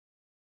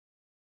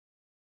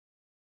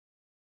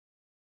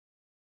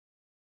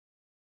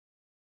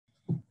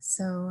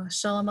So,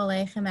 Shalom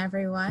Aleichem,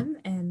 everyone,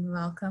 and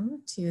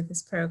welcome to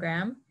this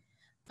program.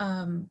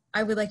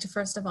 I would like to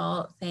first of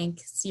all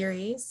thank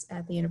Series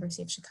at the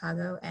University of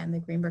Chicago and the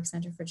Greenberg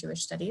Center for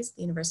Jewish Studies at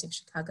the University of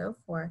Chicago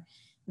for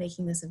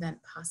making this event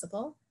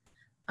possible.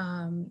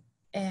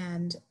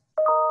 And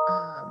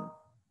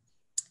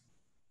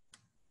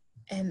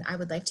I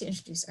would like to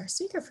introduce our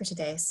speaker for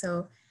today.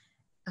 So,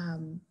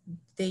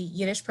 the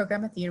Yiddish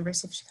program at the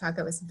University of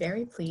Chicago is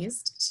very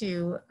pleased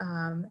to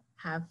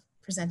have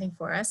presenting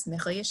for us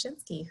Mikhl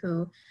Yashinsky,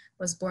 who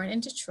was born in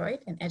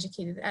Detroit and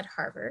educated at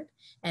Harvard,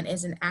 and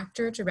is an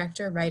actor,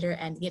 director, writer,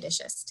 and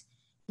Yiddishist.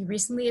 He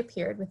recently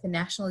appeared with the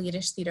National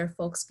Yiddish Theater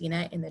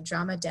Volksbühne in the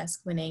Drama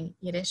Desk-winning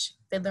Yiddish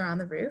Fiddler on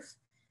the Roof,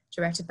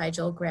 directed by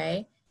Joel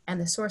Grey,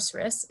 and The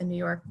Sorceress, a New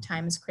York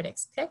Times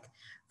critic's pick,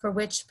 for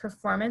which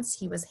performance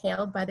he was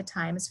hailed by the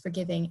Times for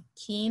giving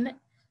keen,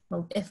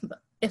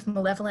 if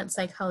malevolent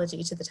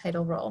psychology to the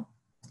title role.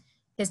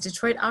 His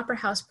Detroit Opera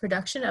House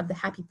production of The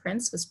Happy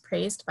Prince was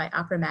praised by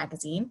Opera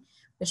Magazine,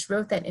 which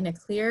wrote that in a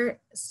clear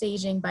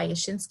staging by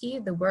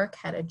Yashinsky, the work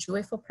had a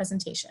joyful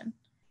presentation.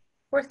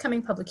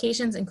 Forthcoming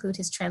publications include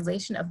his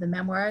translation of the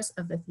memoirs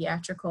of the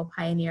theatrical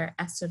pioneer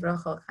Esther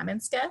Rochel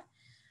Kamenska,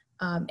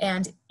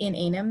 and In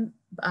Einem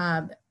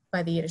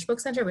by the Yiddish Book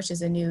Center, which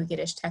is a new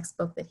Yiddish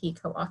textbook that he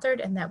co-authored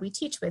and that we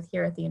teach with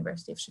here at the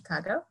University of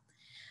Chicago.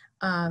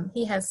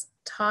 He has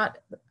taught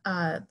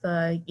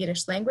the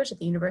Yiddish language at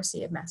the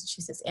University of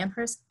Massachusetts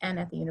Amherst and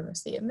at the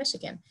University of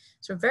Michigan.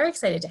 So we're very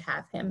excited to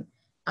have him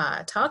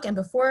talk. And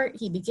before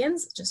he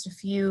begins, just a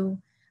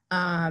few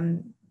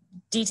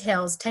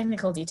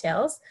technical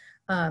details.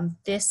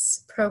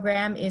 This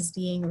program is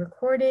being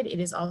recorded. It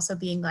is also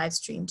being live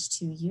streamed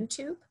to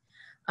YouTube.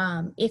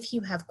 If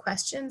you have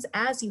questions,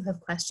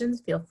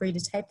 feel free to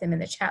type them in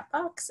the chat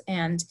box,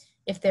 and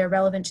if they're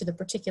relevant to the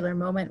particular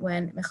moment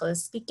when Mikhl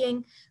is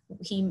speaking,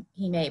 he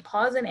may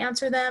pause and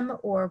answer them,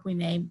 or we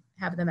may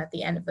have them at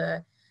the end of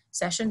the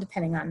session,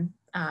 depending on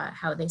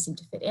how they seem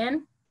to fit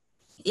in.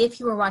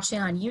 If you are watching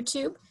on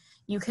YouTube,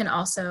 you can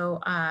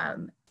also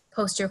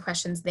post your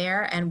questions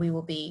there, and we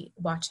will be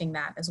watching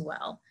that as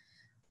well.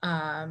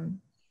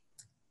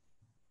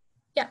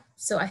 Yeah,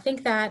 so I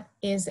think that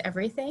is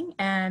everything,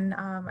 and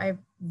I'm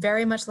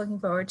very much looking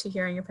forward to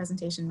hearing your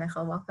presentation,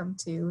 Mikhl. Welcome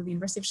to the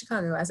University of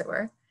Chicago, as it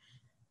were.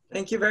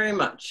 Thank you very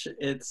much.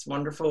 It's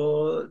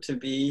wonderful to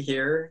be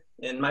here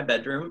in my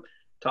bedroom,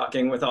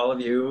 talking with all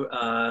of you,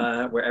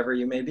 wherever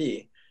you may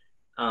be.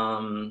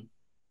 I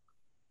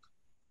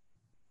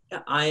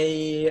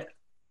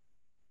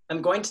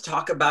am going to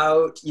talk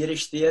about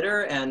Yiddish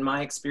theater and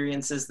my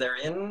experiences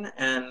therein,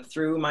 and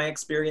through my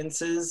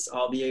experiences,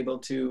 I'll be able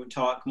to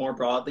talk more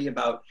broadly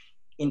about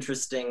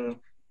interesting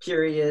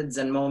periods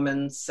and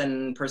moments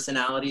and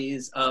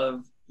personalities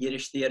of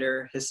Yiddish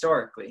theater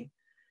historically.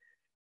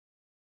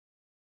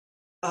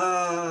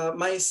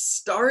 My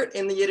start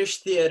in the Yiddish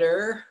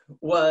theater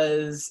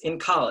was in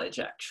college,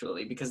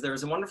 actually, because there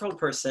was a wonderful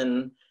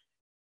person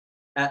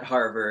at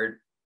Harvard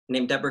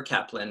named Deborah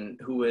Kaplan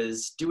who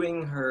was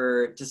doing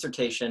her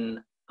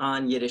dissertation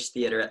on Yiddish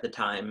theater at the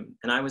time,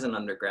 and I was an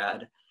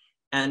undergrad,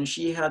 and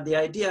she had the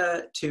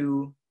idea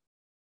to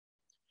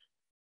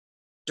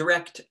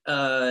direct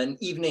an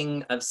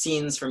evening of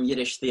scenes from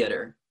Yiddish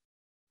theater,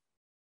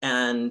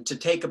 and to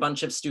take a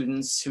bunch of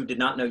students who did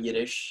not know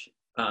Yiddish,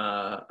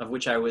 of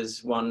which I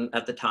was one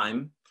at the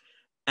time,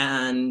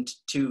 and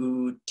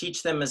to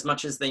teach them as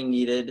much as they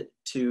needed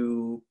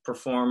to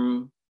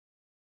perform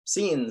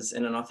scenes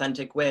in an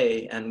authentic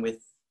way and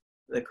with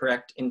the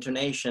correct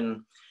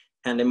intonation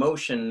and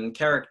emotion and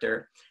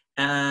character.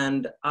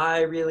 And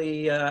I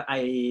really,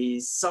 I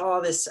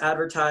saw this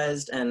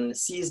advertised and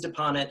seized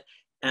upon it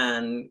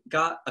and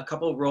got a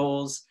couple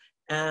roles,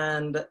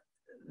 and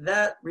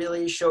that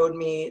really showed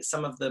me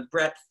some of the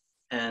breadth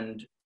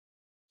and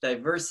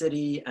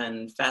diversity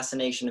and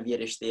fascination of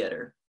Yiddish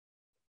theater.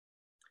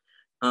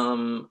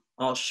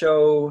 I'll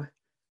show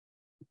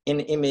an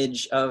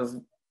image of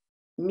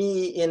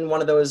me in one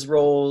of those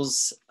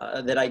roles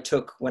that I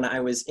took when I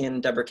was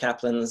in Deborah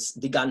Kaplan's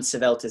Die ganze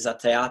Welt ist ein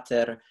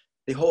Theater,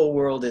 The Whole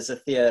World is a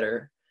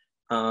Theater,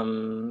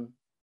 in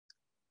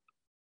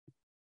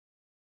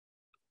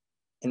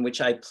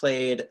which I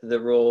played the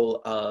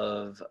role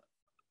of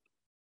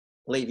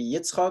Levi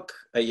Yitzchok,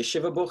 a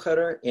yeshiva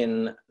bucher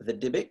in the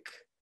Dybbuk,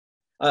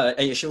 a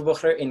yeshiva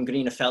bucher in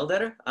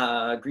Grünefelder,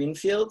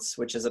 Greenfields,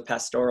 which is a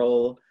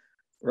pastoral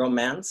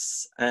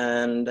romance,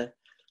 and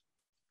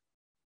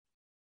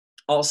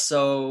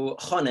also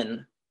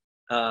Chonen,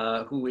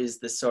 who is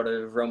this sort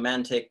of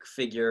romantic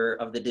figure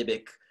of the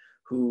Dybbuk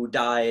who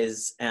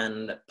dies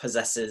and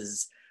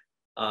possesses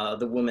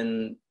the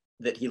woman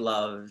that he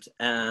loved.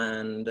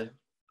 And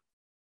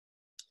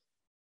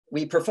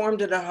we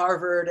performed it at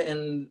Harvard,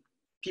 and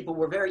people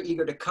were very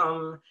eager to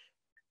come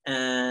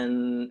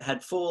and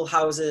had full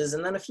houses.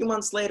 And then a few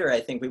months later, I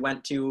think we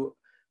went to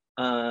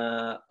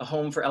a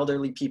home for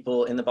elderly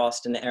people in the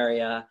Boston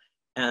area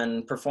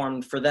and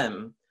performed for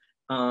them.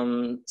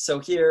 So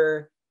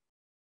here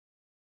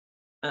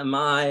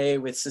Mai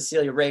with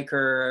Cecilia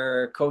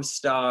Raker,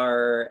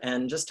 co-star,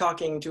 and just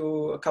talking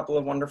to a couple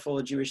of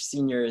wonderful Jewish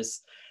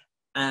seniors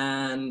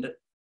and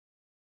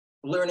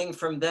learning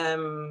from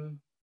them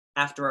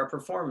after our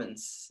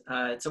performance.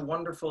 It's a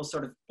wonderful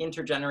sort of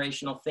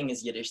intergenerational thing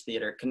as Yiddish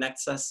theater. It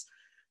connects us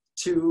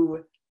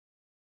to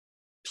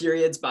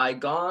periods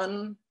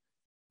bygone,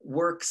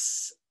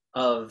 works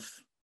of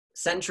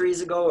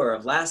centuries ago or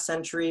of last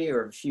century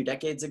or a few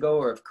decades ago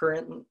or of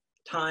current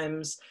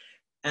times.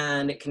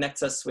 And it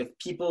connects us with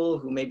people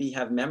who maybe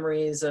have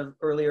memories of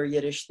earlier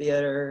Yiddish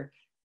theater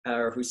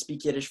or who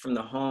speak Yiddish from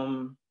the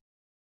home.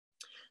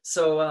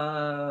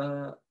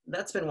 So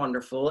that's been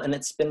wonderful. And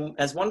it's been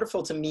as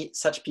wonderful to meet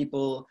such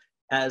people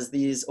as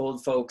these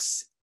old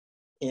folks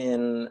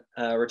in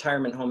a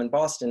retirement home in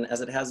Boston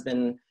as it has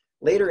been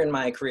later in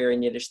my career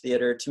in Yiddish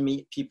theater to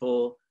meet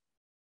people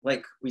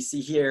like we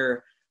see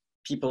here,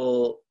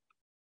 people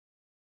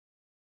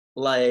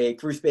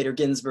like Ruth Bader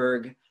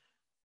Ginsburg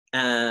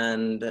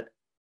and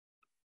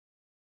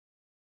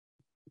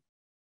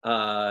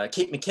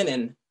Kate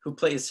McKinnon, who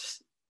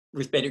plays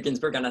Ruth Bader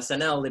Ginsburg on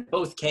SNL. They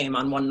both came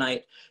on one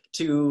night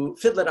to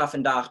Fiddler auf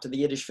dem Dach, to the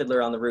Yiddish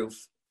Fiddler on the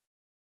Roof,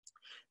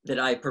 that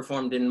I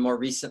performed in more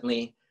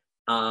recently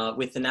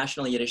with the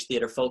National Yiddish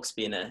Theater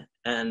Volksbühne.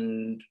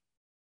 And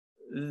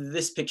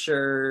this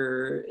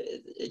picture,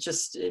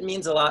 it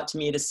means a lot to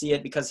me to see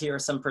it because here are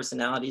some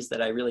personalities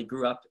that I really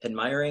grew up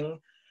admiring.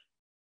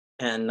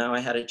 And now I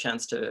had a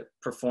chance to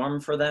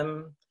perform for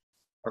them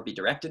or be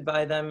directed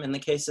by them. In the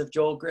case of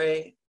Joel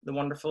Grey, the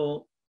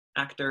wonderful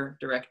actor,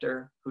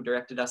 director who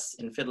directed us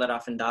in Fiddler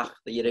auf dem Dach,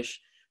 the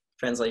Yiddish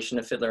translation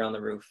of Fiddler on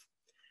the Roof.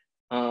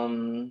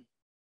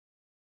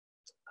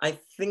 I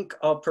think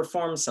I'll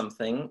perform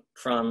something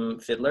from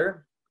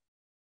Fiddler.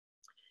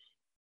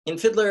 In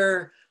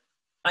Fiddler,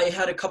 I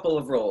had a couple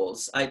of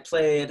roles. I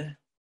played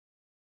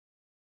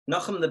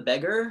Nachum the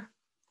beggar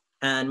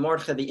and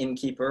Mordcha the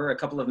innkeeper, a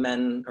couple of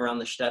men around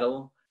the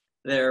shtetl,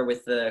 there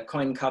with the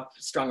coin cup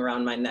strung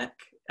around my neck.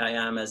 I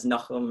am as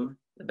Nachum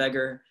the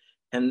beggar,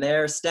 and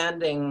they're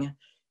standing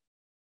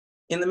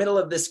in the middle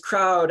of this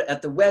crowd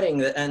at the wedding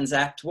that ends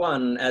Act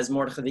 1 as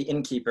Mordcha the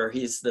innkeeper.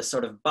 He's the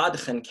sort of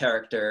Badchen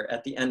character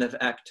at the end of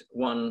Act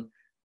 1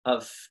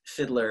 of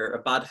Fiddler.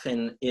 A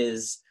Badchen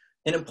is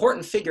an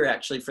important figure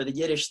actually for the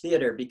Yiddish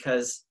theater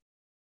because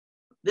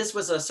this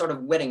was a sort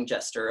of wedding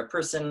jester, a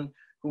person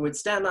who would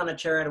stand on a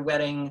chair at a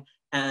wedding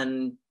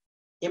and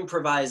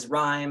improvise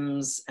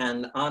rhymes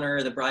and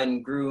honor the bride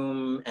and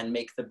groom and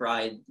make the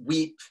bride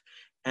weep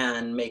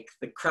and make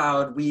the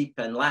crowd weep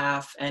and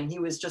laugh. And he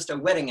was just a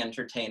wedding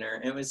entertainer.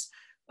 It was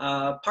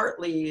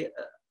partly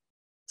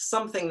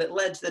something that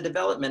led to the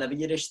development of a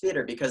Yiddish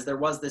theater because there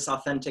was this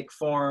authentic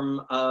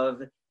form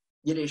of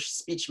Yiddish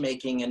speech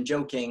making and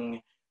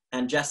joking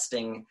and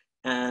jesting,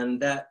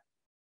 and that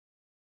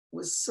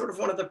was sort of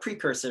one of the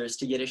precursors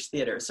to Yiddish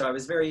theater. So I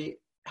was very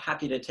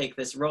happy to take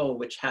this role,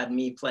 which had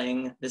me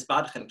playing this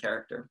Badchen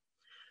character.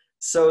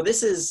 So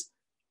this is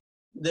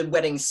the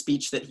wedding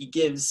speech that he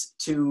gives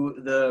to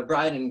the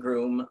bride and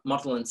groom,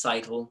 Mottel and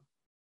Seitel,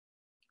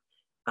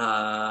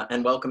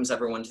 and welcomes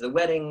everyone to the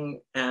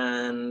wedding.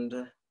 And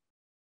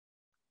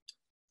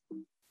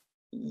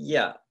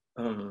yeah.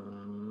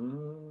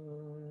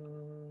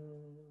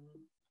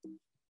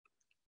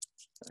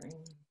 Sorry.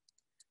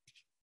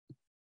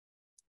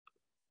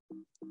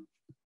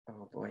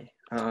 Oh boy.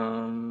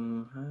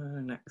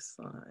 Next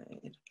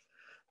slide.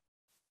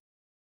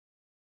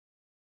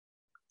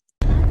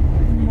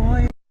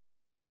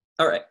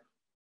 All right.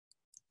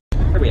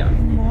 Here we are.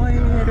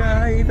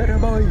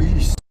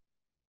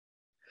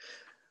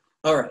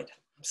 All right.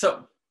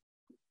 So.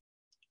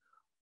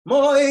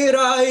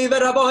 Moirai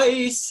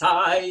veraboy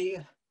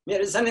sai.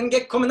 Wir sind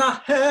gekommen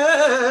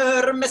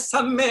nachher,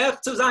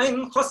 messamech zu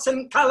sein,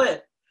 Chosen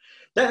Kalle.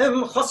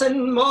 Dem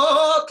Chosen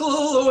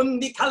Mottel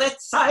und die Kalle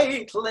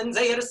Zeitel in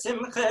sehr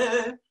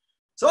Simche.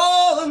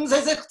 Sollen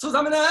sie sich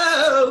zusammen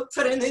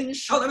öffnen in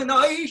Scholem, in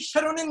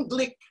Euscher und in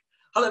Glück.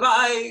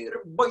 Alleweir,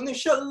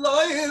 boinische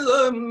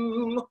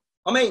Leulem.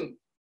 Amen.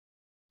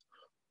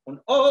 Und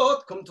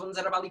ot kommt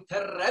unser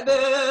Baliter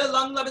Rebbe,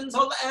 lang leben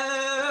soll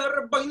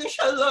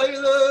boinische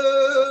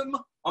Leulem.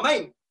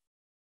 Amen.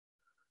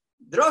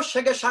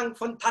 Drosche Geschenk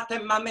von Tate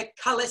Mame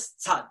Kalles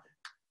Zad.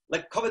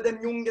 Lekove dem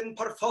jungen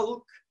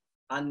Volk.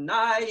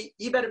 Anai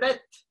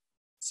Iberbett,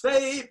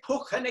 2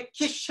 puchene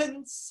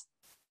Kischens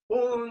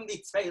und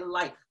die 2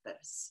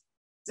 Leichters.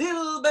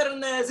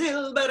 Silberne,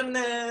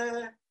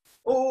 silberne,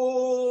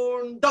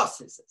 und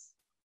das ist es.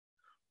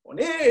 Und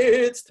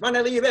jetzt,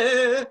 meine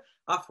Liebe,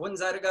 auf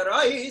unser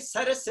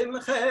größere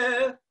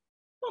Simche,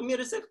 und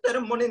mir sich der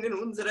Monin in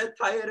unsere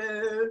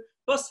Teire,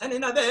 was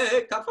in der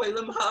Weg auf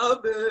eurem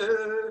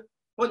habe,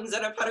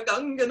 unsere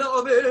vergangene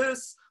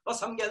Obis,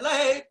 was haben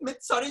gelebt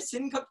mit Zoris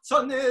in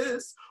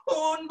Kapzonis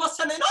und was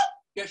sind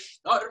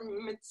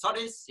abgestorben mit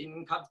Zoris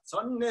in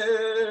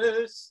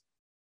Kapzonis.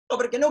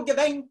 Aber genug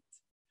gewähnt,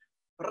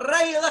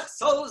 freilich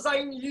soll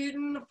sein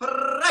Jüden,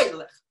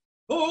 freilich.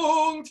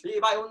 Und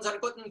wie bei unser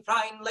guten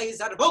Freund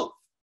Leser Wolf,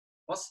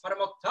 was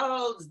vermogt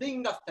als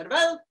Ding auf der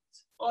Welt,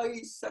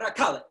 äußere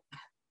Kalle.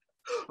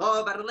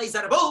 Aber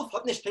Leser Wolf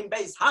hat nicht kein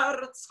Beis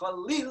Herz,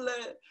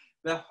 Chalile,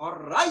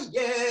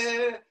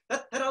 Behoraye,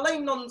 dat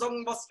allein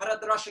unsung, was für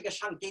Drasche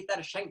Geschenk geht,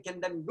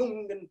 schenken dem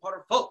jungen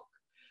Volk.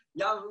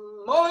 Ja,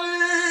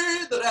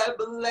 moi, der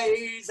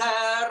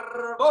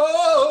Leser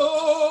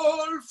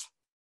Wolf.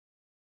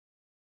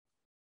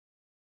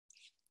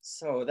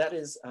 So that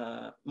is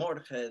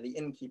Mordechai, the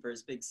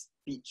innkeeper's big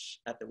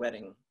speech at the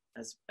wedding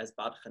as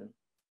Badchen.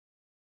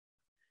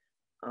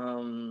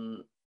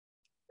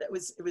 It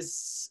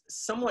was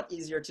somewhat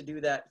easier to do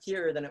that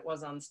here than it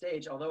was on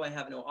stage, although I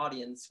have no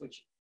audience,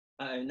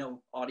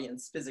 no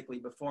audience physically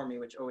before me,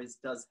 which always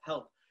does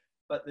help.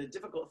 But the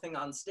difficult thing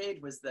on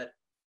stage was that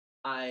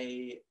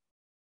I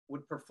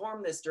would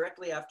perform this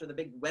directly after the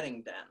big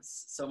wedding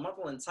dance. So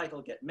Mikhl and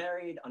Tzeitel get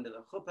married under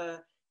the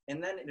chuppah,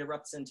 and then it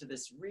erupts into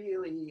this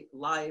really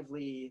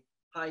lively,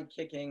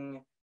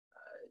 high-kicking,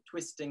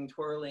 twisting,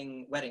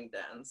 twirling wedding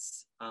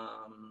dance.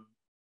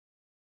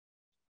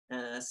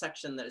 A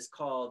section that is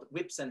called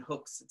Whips and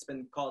Hooks. It's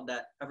been called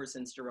that ever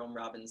since Jerome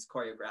Robbins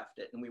choreographed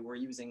it, and we were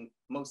using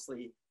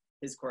mostly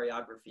his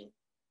choreography.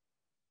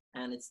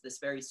 And it's this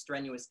very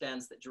strenuous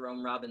dance that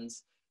Jerome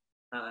Robbins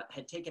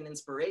had taken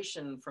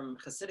inspiration from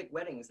Hasidic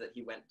weddings that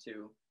he went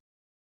to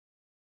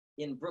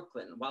in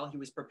Brooklyn. While he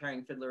was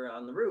preparing Fiddler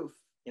on the Roof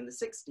in the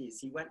 60s,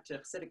 he went to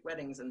Hasidic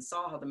weddings and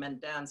saw how the men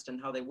danced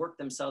and how they worked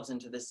themselves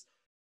into this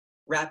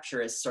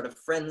rapturous sort of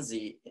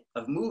frenzy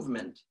of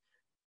movement.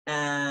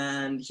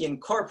 And he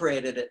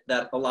incorporated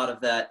a lot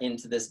of that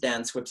into this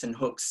dance, Whips and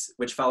Hooks,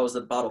 which follows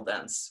the bottle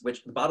dance,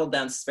 which the bottle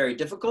dance is very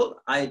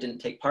difficult. I didn't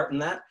take part in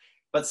that.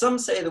 But some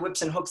say the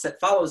Whips and Hooks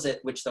that follows it,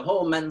 which the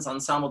whole men's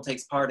ensemble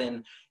takes part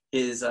in,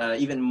 is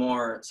even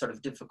more sort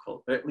of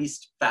difficult, or at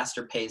least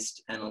faster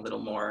paced and a little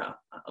more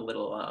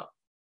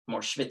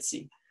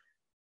schwitzy.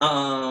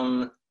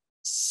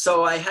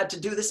 So I had to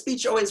do the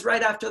speech always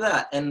right after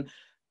that. And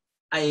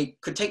I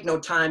could take no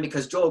time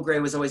because Joel Gray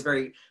was always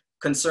very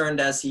concerned,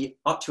 as he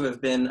ought to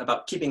have been,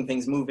 about keeping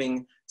things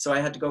moving. So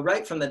I had to go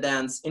right from the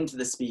dance into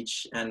the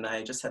speech, and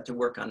I just had to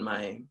work on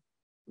my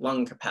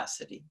lung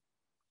capacity.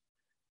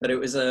 But it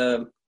was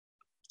a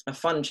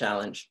fun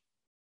challenge.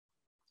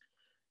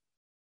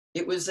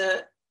 It was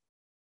an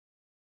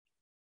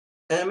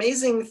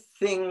amazing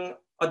thing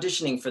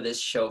auditioning for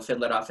this show,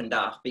 Fiddler auf dem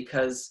Dach,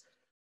 because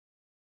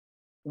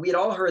we had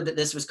all heard that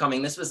this was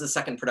coming. This was the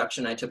second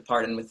production I took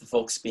part in with the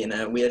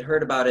Volksbühne. We had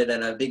heard about it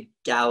in a big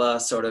gala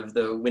sort of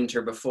the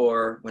winter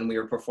before when we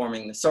were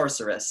performing The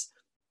Sorceress,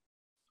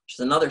 which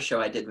is another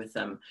show I did with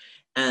them.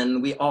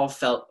 And we all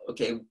felt,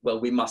 okay, well,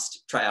 we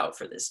must try out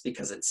for this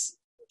because it's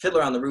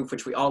Fiddler on the Roof,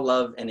 which we all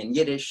love, and in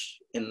Yiddish,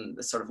 in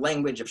the sort of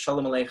language of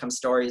Sholem Aleichem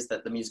stories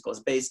that the musical is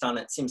based on.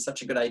 It seems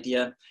such a good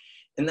idea.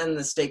 And then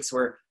the stakes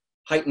were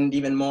heightened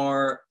even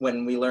more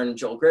when we learned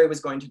Joel Gray was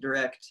going to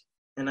direct.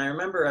 And I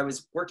remember I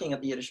was working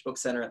at the Yiddish Book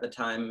Center at the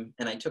time,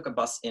 and I took a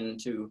bus in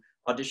to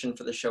audition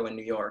for the show in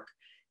New York.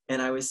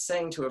 And I was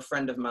saying to a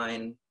friend of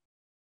mine,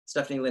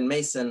 Stephanie Lynn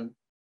Mason,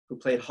 who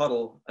played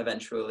Huddle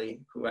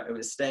eventually, who I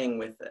was staying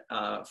with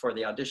for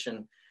the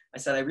audition, I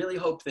said, I really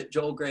hope that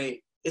Joel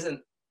Gray isn't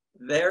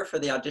there for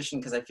the audition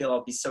because I feel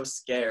I'll be so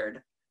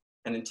scared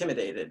and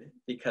intimidated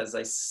because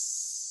I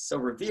so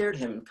revered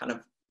him kind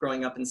of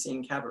growing up and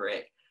seeing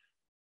cabaret.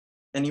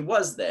 And he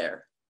was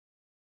there.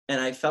 And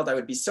I felt I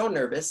would be so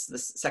nervous the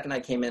second I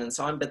came in and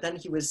saw him, but then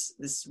he was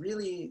this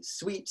really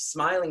sweet,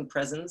 smiling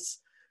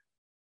presence.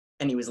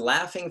 And he was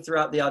laughing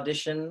throughout the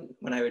audition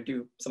when I would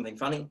do something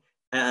funny,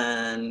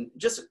 and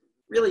just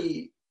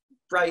really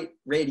bright,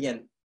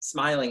 radiant,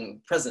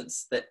 smiling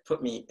presence that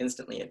put me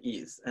instantly at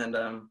ease. And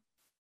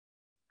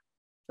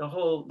the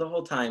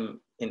whole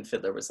time in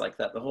Fiddler was like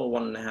that. The whole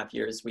 1.5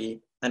 years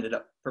we ended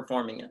up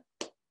performing it.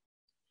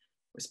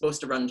 We're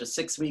supposed to run just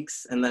 6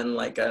 weeks, and then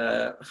like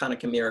a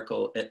Hanukkah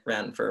miracle, it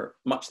ran for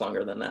much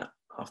longer than that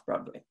off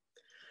Broadway.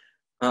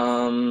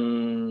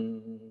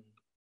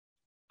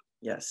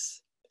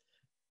 Yes.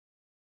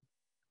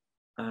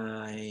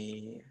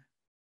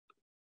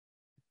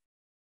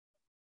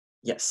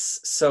 Yes,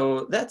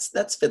 so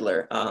that's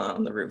Fiddler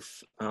on the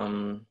Roof.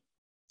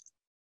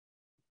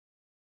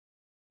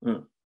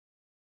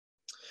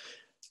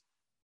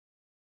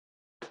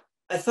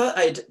 I thought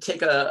I'd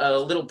take a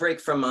little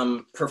break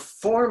from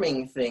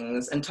performing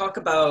things and talk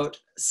about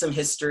some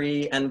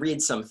history and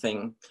read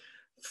something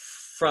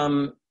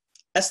from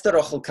Esther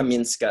Rochel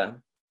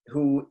Kaminska,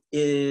 who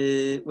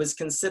was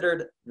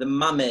considered the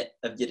Mame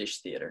of Yiddish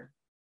theater.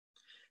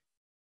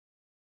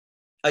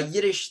 A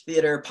Yiddish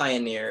theater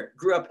pioneer,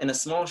 grew up in a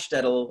small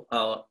shtetl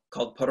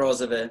called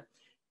Porozove,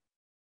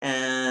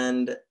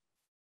 and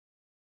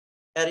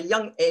at a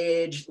young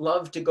age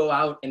loved to go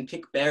out and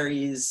pick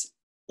berries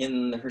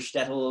in her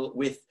shtetl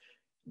with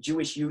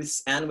Jewish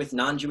youths and with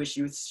non-Jewish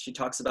youths. She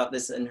talks about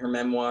this in her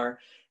memoir,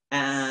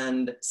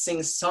 and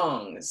sings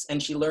songs.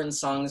 And she learned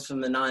songs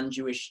from the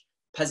non-Jewish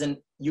peasant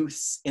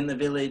youths in the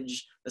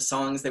village, the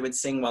songs they would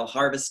sing while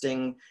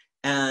harvesting.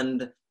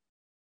 And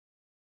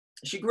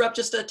she grew up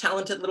just a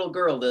talented little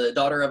girl, the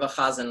daughter of a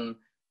chazan.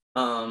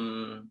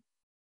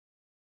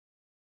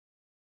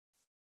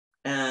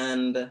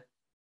 And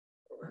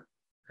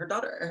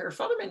her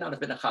father may not have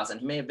been a chazan.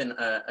 He may have been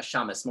a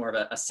shamus, more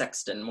of a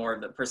sexton, more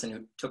of the person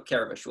who took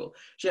care of a shul.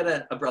 She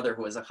had a brother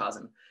who was a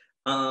chazan.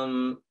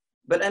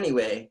 But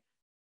anyway,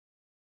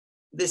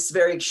 this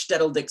very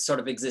shtetl-dik sort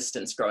of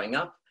existence growing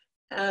up.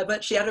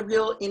 But she had a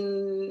real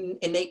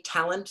innate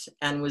talent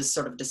and was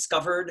sort of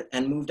discovered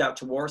and moved out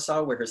to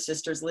Warsaw where her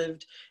sisters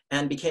lived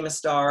and became a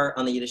star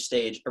on the Yiddish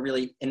stage, a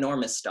really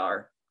enormous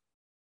star.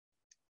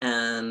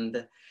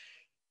 And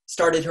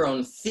started her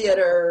own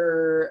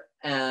theater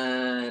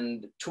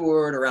and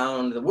toured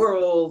around the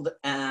world.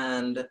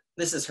 And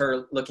this is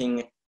her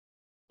looking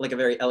like a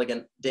very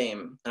elegant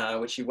dame,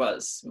 which she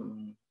was,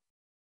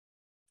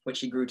 which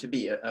she grew to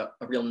be, a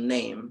real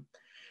name.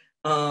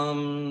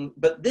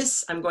 But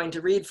this I'm going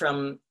to read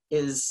from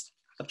is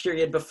a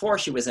period before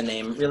she was a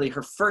name, really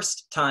her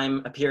first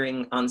time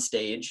appearing on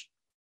stage.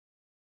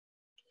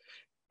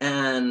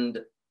 And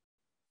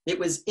it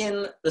was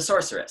in The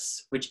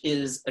Sorceress, which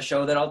is a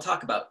show that I'll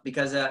talk about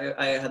because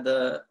I had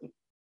the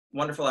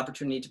wonderful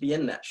opportunity to be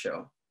in that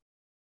show.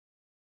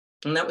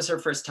 And that was her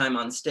first time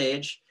on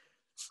stage.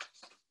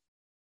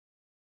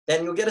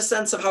 And you'll get a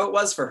sense of how it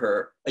was for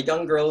her. A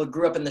young girl who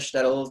grew up in the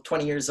shtetl,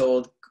 20 years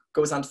old,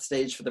 goes onto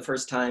stage for the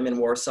first time in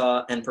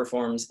Warsaw and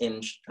performs in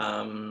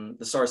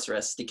The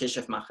Sorceress, Die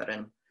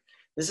Kischefmacherin.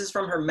 This is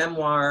from her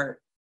memoir,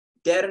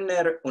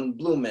 Derner und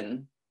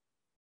Blumen,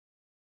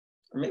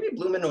 or maybe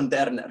Blumen und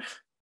Derner.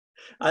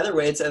 Either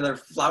way, it's either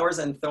Flowers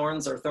and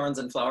Thorns or Thorns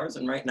and Flowers,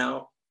 and right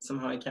now,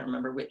 somehow I can't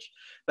remember which.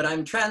 But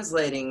I'm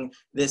translating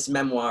this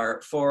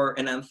memoir for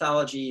an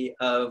anthology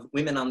of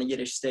women on the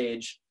Yiddish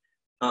stage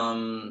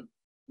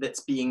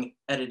that's being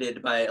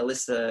edited by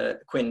Alyssa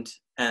Quint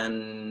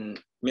and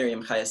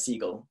Miriam Chaya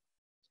Siegel.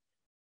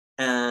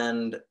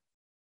 And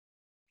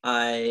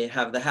I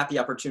have the happy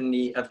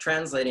opportunity of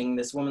translating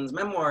this woman's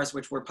memoirs,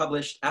 which were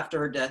published after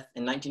her death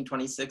in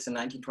 1926 and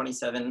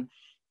 1927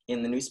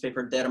 in the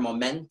newspaper Der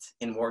Moment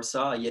in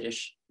Warsaw, a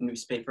Yiddish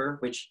newspaper,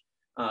 which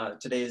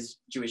today's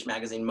Jewish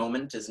magazine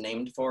Moment is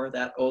named for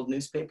that old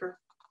newspaper.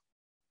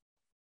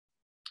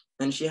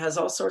 And she has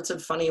all sorts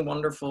of funny,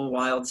 wonderful,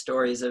 wild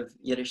stories of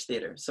Yiddish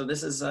theater. So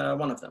this is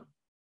one of them.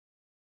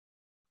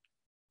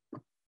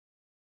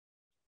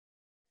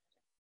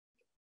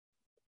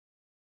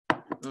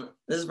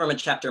 This is from a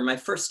chapter, My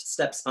First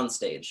Steps on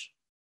Stage.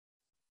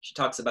 She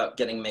talks about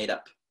getting made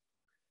up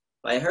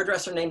by a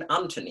hairdresser named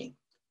Antoni,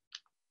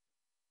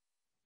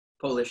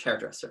 Polish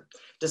hairdresser.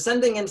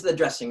 Descending into the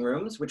dressing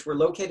rooms, which were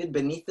located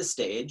beneath the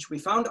stage, we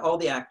found all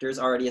the actors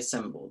already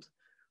assembled.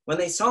 When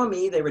they saw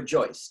me, they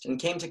rejoiced and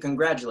came to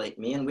congratulate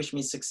me and wish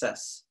me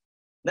success.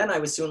 Then I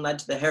was soon led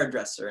to the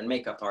hairdresser and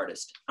makeup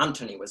artist.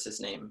 Antoni was his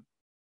name.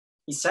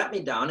 He sat me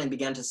down and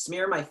began to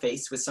smear my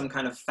face with some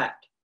kind of fat.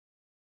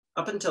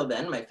 Up until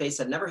then, my face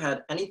had never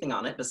had anything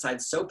on it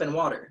besides soap and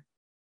water.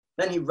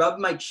 Then he rubbed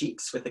my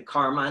cheeks with the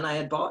carmine I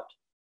had bought,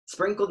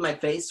 sprinkled my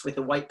face with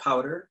the white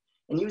powder,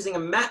 and using a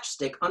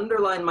matchstick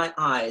underlined my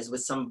eyes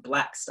with some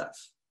black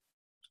stuff.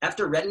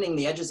 After reddening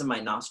the edges of my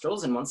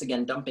nostrils and once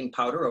again dumping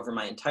powder over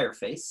my entire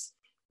face,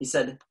 he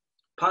said,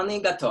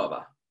 Pani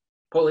gotowa,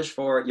 Polish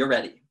for you're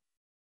ready.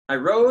 I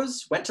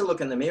rose, went to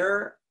look in the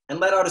mirror, and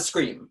let out a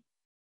scream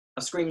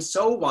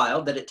so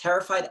wild that it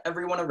terrified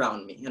everyone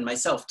around me, and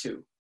myself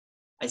too.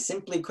 I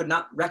simply could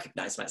not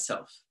recognize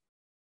myself.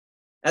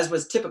 As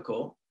was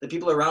typical, the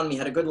people around me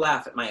had a good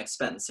laugh at my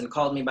expense and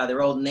called me by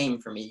their old name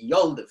for me,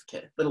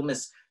 Yoldovke, little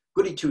Miss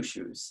Goody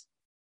Two-Shoes.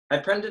 I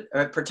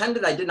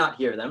pretended I did not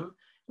hear them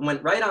and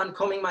went right on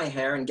combing my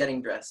hair and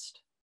getting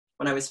dressed.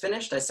 When I was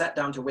finished, I sat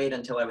down to wait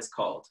until I was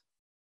called.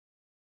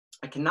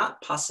 I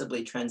cannot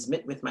possibly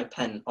transmit with my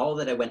pen all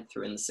that I went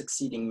through in the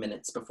succeeding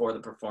minutes before the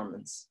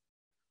performance.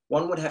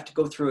 One would have to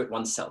go through it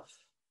oneself.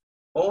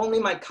 Only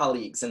my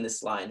colleagues in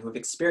this line who have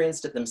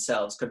experienced it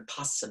themselves could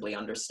possibly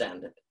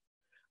understand it.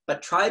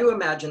 But try to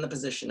imagine the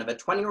position of a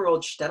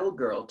 20-year-old shtetl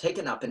girl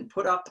taken up and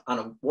put up on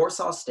a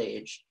Warsaw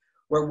stage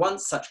where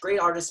once such great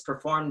artists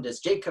performed as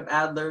Jacob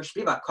Adler,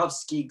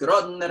 Śpiewakowski,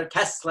 Grodner,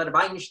 Kessler,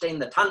 Weinstein,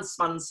 the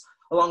Tanzmanns,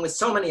 along with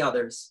so many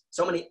others,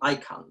 so many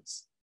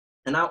icons.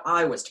 And now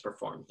I was to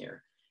perform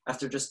here,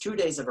 after just 2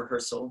 days of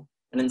rehearsal,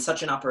 and in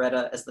such an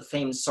operetta as the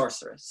famed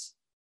Sorceress.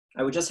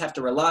 I would just have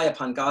to rely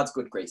upon God's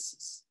good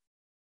graces.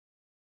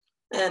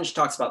 And she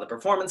talks about the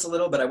performance a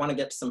little, but I want to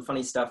get to some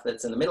funny stuff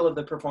that's in the middle of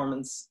the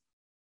performance.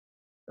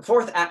 The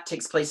fourth act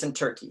takes place in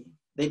Turkey.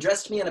 They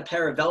dressed me in a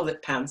pair of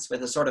velvet pants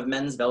with a sort of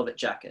men's velvet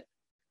jacket.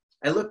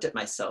 I looked at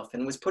myself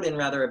and was put in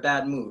rather a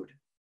bad mood.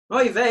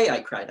 Oy vey,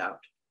 I cried out.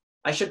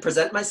 I should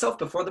present myself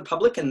before the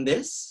public in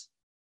this?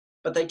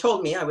 But they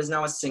told me I was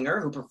now a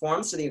singer who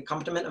performs to the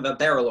accompaniment of a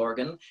barrel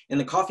organ in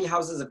the coffee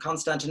houses of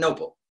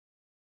Constantinople.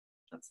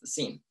 That's the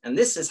scene. And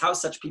this is how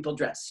such people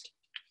dressed.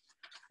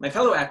 My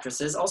fellow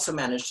actresses also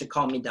managed to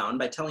calm me down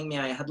by telling me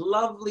I had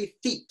lovely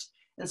feet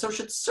and so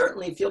should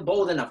certainly feel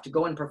bold enough to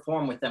go and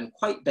perform with them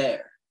quite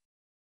bare.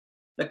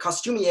 The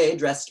costumier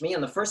dressed me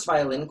and the first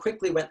violin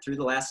quickly went through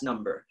the last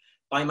number,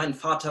 Bei mein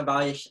Vater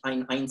war ich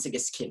ein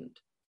einziges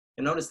Kind.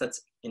 You notice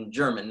that's in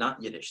German,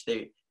 not Yiddish.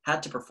 They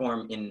had to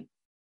perform in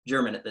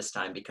German at this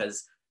time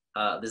because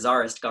the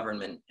Tsarist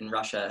government in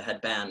Russia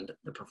had banned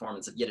the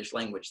performance of Yiddish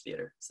language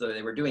theater. So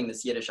they were doing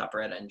this Yiddish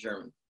operetta in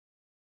German,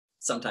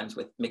 sometimes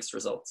with mixed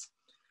results.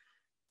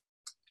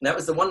 That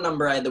was the one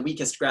number I had the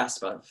weakest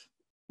grasp of.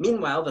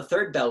 Meanwhile, the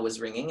third bell was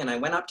ringing and I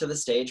went up to the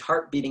stage,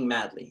 heart beating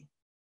madly.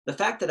 The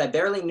fact that I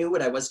barely knew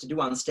what I was to do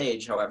on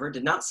stage, however,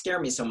 did not scare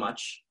me so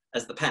much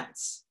as the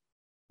pants.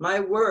 My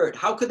word,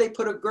 how could they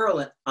put a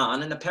girl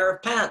on in a pair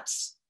of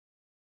pants?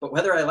 But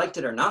whether I liked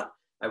it or not,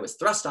 I was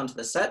thrust onto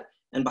the set,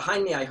 and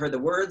behind me I heard the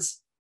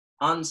words,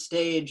 "On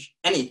stage,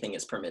 anything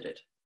is permitted."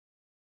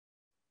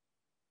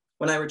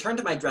 When I returned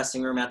to my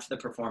dressing room after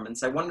the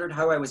performance, I wondered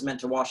how I was meant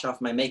to wash off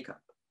my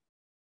makeup.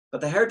 But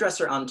the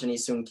hairdresser Antony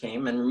soon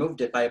came and removed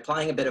it by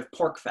applying a bit of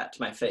pork fat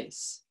to my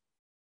face.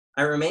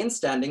 I remained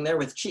standing there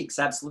with cheeks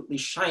absolutely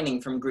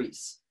shining from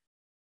grease.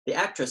 The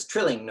actress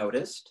Trilling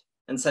noticed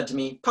and said to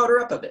me, "Powder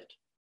up a bit."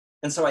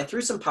 And so I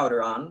threw some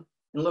powder on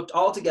and looked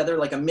altogether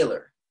like a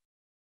miller.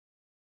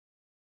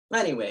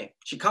 Anyway,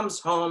 she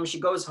goes home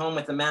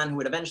with the man who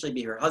would eventually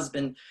be her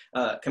husband,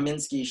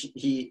 Kaminsky.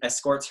 He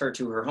escorts her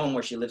to her home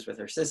where she lives with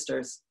her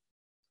sisters.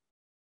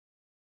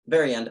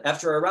 Very end.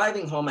 After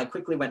arriving home, I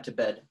quickly went to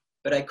bed,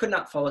 but I could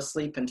not fall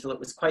asleep until it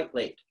was quite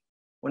late.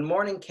 When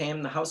morning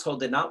came, the household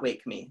did not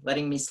wake me,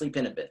 letting me sleep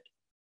in a bit.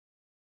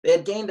 They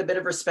had gained a bit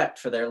of respect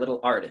for their little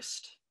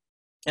artist.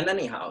 And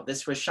anyhow,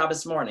 this was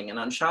Shabbos morning, and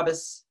on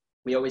Shabbos,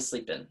 we always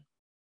sleep in.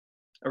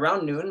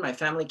 Around noon, my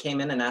family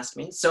came in and asked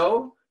me,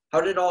 "So, how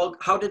did it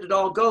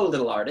all go,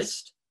 little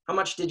artist? How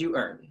much did you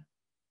earn?"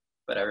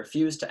 But I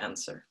refused to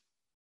answer.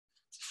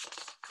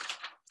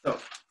 So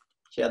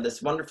she had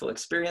this wonderful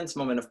experience,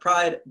 moment of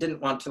pride,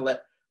 didn't want to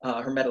let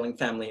her meddling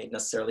family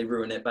necessarily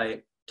ruin it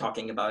by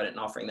talking about it and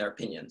offering their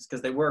opinions,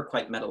 because they were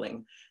quite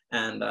meddling.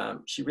 And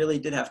she really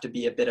did have to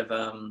be a bit of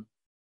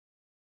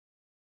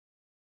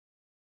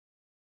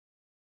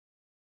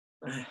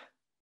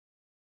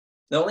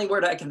the only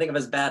word I can think of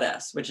is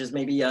badass, which is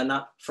maybe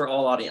not for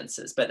all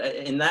audiences, but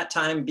in that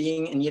time,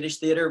 being in Yiddish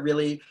theater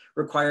really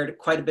required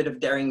quite a bit of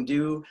daring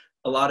do.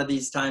 A lot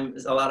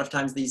of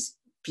times these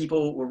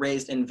people were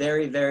raised in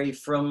very, very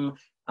frum,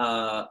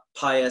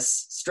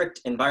 pious, strict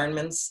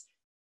environments,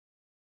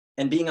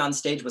 and being on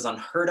stage was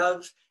unheard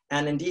of.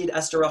 And indeed,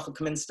 Esther Rachel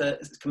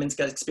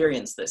Kaminska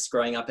experienced this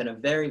growing up in a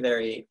very,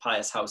 very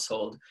pious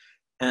household.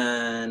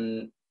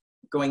 And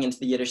going into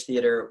the Yiddish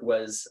theater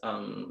was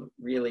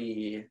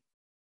really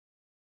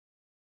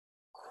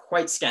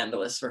quite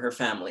scandalous for her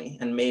family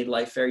and made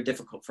life very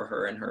difficult for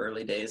her in her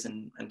early days,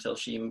 and until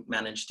she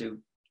managed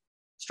to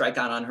strike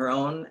out on her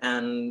own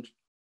and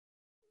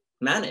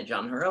manage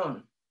on her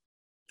own.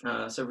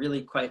 So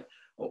really quite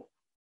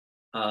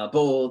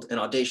bold and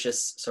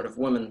audacious sort of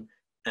woman,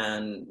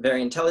 and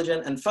very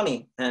intelligent and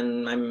funny.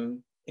 And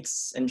I'm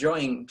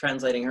enjoying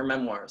translating her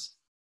memoirs,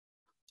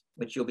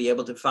 which you'll be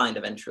able to find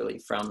eventually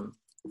from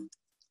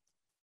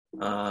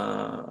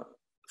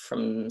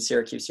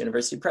Syracuse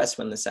University Press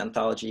when this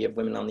anthology of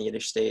women on the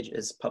Yiddish stage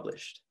is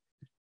published.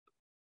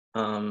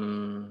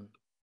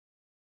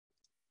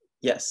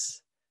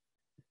 Yes.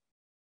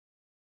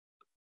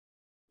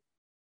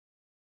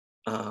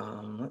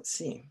 Let's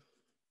see.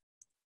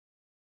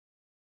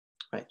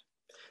 Right.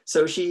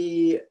 So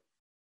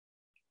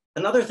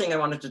another thing I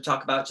wanted to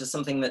talk about, just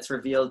something that's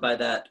revealed by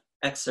that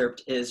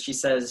excerpt, is she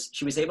says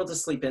she was able to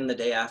sleep in the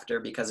day after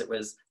because it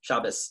was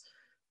Shabbos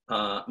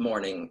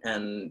morning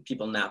and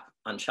people nap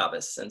on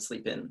Shabbos and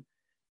sleep in.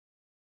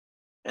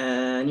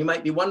 And you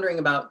might be wondering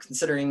about,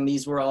 considering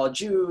these were all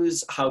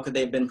Jews, how could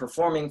they have been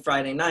performing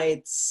Friday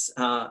nights?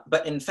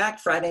 But in fact,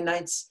 Friday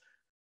nights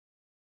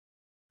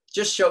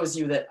just shows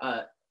you that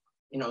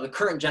the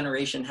current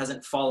generation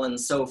hasn't fallen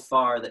so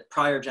far that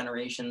prior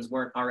generations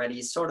weren't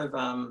already sort of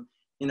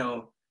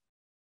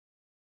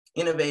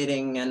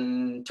innovating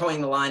and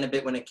towing the line a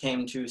bit when it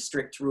came to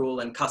strict rule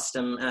and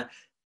custom.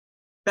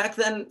 Back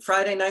then,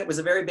 Friday night was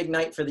a very big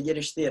night for the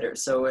Yiddish theater.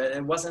 So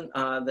it wasn't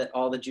that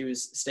all the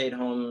Jews stayed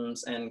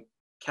homes and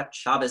kept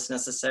Shabbos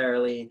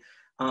necessarily.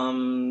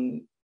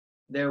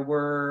 There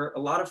were a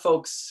lot of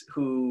folks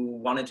who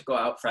wanted to go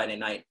out Friday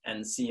night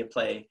and see a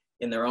play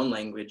in their own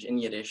language, in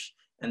Yiddish.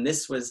 And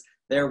this was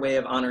their way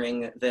of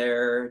honoring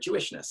their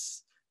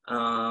Jewishness.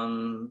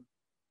 And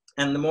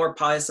the more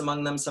pious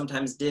among them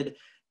sometimes did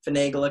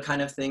finagle a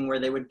kind of thing where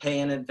they would pay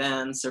in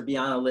advance or be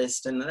on a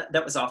list. And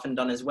that was often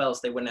done as well,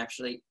 so they wouldn't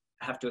actually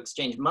have to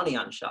exchange money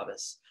on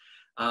Shabbos.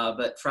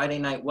 But Friday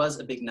night was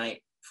a big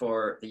night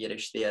for the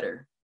Yiddish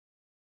theater.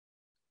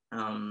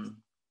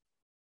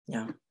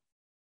 Yeah.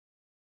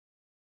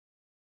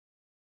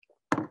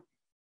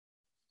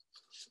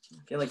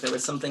 I feel like there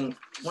was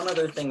one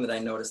other thing that I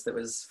noticed that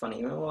was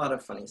funny, a lot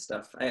of funny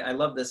stuff. I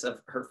love this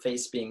of her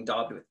face being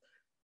daubed with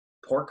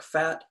pork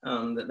fat,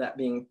 that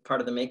being part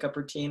of the makeup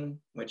routine,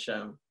 which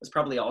was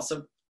probably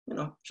also,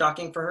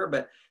 shocking for her,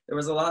 but there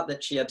was a lot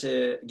that she had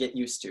to get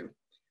used to.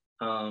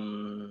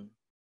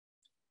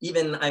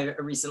 Even I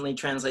recently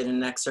translated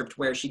an excerpt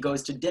where she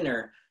goes to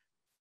dinner,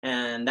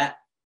 and that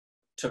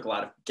took a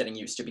lot of getting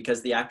used to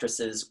because the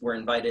actresses were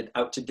invited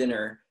out to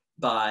dinner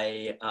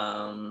by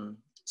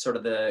sort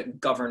of the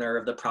governor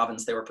of the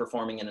province they were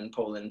performing in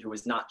Poland, who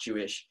was not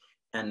Jewish,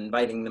 and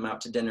inviting them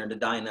out to dinner to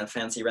dine in a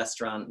fancy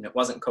restaurant, and it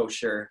wasn't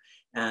kosher,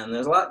 and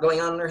there's a lot going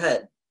on in her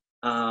head,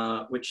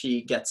 which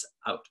she gets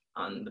out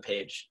on the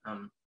page.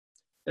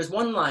 There's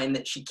one line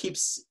that she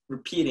keeps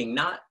repeating,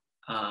 not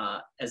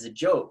as a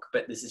joke,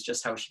 but this is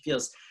just how she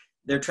feels.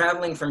 They're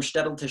traveling from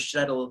shtetl to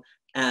shtetl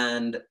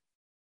and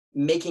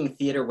making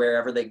theater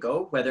wherever they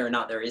go, whether or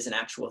not there is an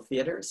actual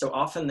theater. So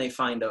often they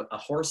find a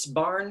horse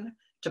barn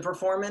to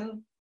perform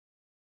in.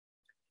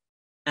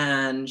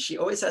 And she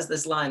always has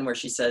this line where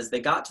she says,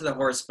 they got to the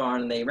horse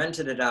barn, they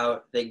rented it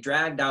out, they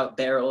dragged out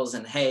barrels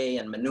and hay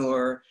and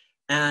manure,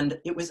 and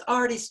it was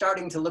already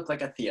starting to look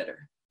like a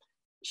theater.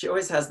 She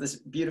always has this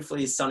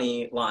beautifully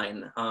sunny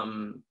line,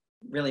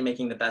 really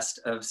making the best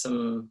of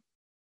some,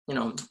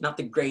 not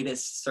the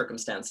greatest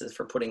circumstances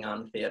for putting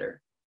on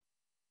theater.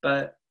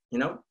 But,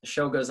 the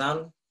show goes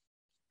on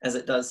as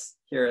it does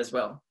here as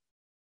well.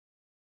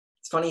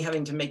 It's funny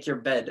having to make your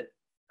bed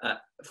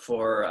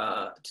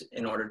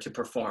in order to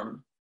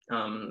perform.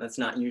 That's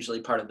not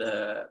usually part of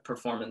the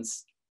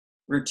performance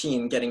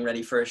routine, getting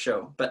ready for a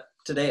show, but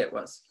today it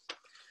was.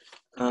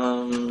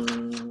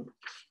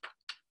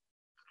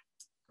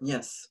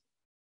 Yes.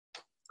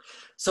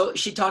 So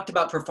she talked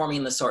about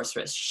performing the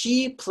sorceress.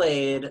 She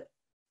played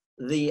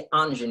the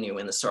ingenue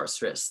in the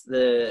sorceress,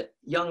 the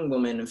young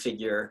woman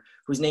figure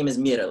whose name is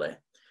Mikhl.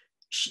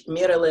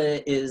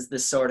 Mikhl is the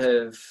sort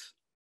of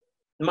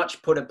much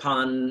put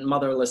upon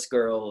motherless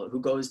girl who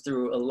goes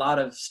through a lot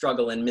of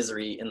struggle and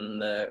misery in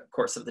the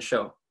course of the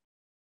show.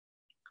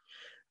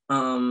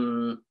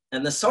 And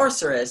the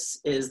sorceress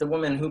is the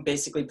woman who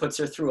basically puts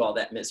her through all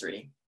that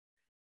misery.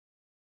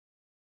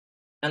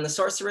 And the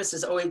sorceress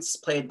is always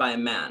played by a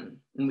man.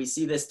 And we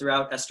see this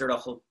throughout Esther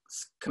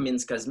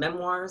Kaminska's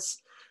memoirs.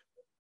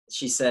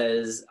 She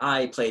says,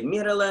 I played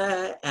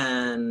Mikhl,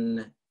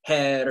 and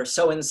Herr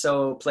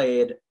so-and-so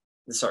played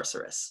the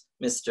sorceress,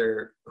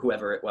 Mr.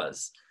 whoever it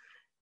was.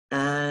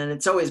 And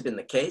it's always been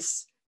the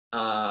case.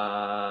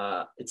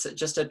 It's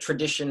just a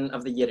tradition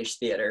of the Yiddish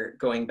theater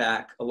going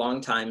back a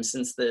long time,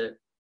 since the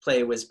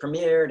play was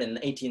premiered in the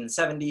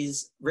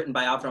 1870s, written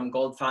by Avram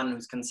Goldfaden,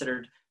 who's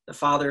considered the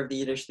father of the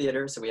Yiddish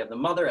theater. So we have the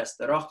mother,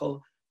 Esther Rochel.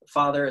 The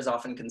father is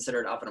often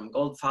considered Avram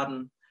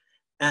Goldfaden.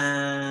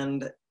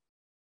 And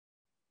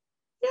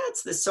yeah,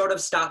 it's this sort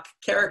of stock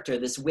character,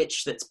 this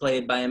witch that's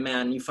played by a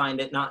man. You find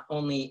it not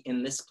only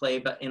in this play,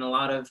 but in a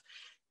lot of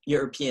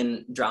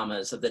European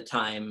dramas of the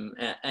time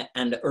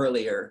and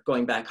earlier,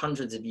 going back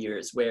hundreds of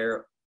years,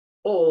 where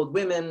old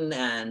women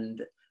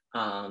and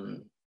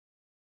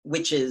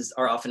witches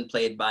are often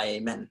played by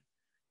men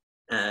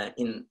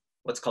in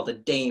what's called a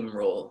dame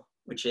role,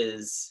 which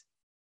is,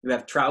 you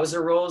have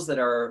trouser roles that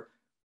are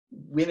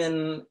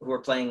women who are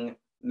playing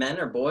men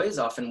or boys.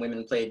 Often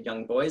women played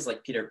young boys,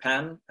 like Peter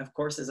Pan, of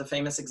course, is a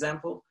famous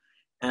example.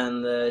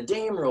 And the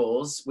dame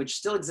roles, which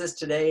still exist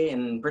today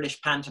in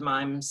British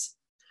pantomimes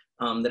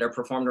that are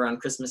performed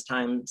around Christmas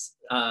times,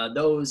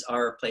 those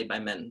are played by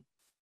men.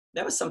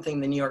 That was something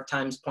the New York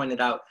Times pointed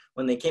out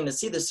when they came to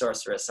see The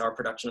Sorceress, our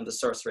production of The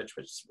Sorceress,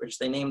 which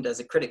they named as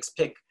a critic's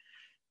pick.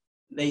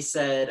 They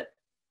said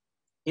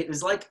it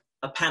was like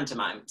a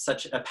pantomime,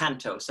 such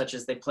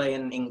as they play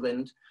in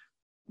England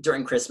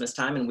during Christmas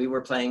time, and we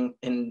were playing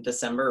in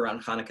December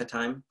around Hanukkah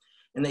time.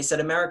 And they said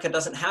America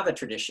doesn't have a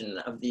tradition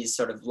of these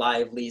sort of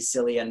lively,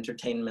 silly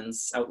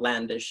entertainments,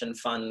 outlandish and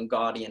fun,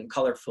 gaudy and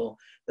colorful,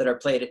 that are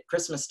played at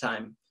Christmas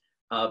time.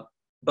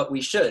 But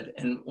we should,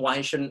 and why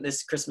shouldn't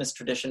this Christmas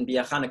tradition be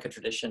a Hanukkah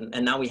tradition?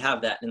 And now we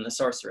have that in The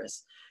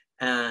Sorceress,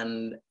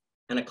 and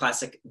a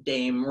classic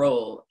dame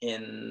role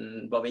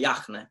in Baba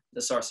Yachne,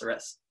 The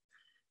Sorceress.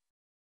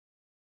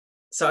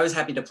 So I was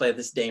happy to play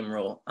this dame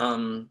role.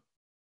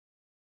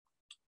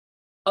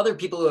 Other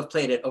people who have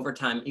played it over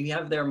time, you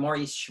have there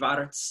Maurice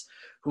Schwartz,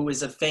 who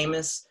is a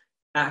famous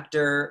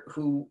actor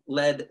who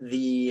led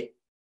the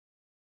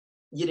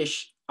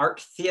Yiddish Art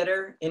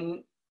Theater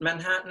in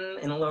Manhattan,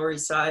 in the Lower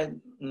East Side,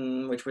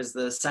 which was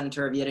the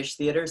center of Yiddish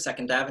theater.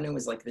 2nd Avenue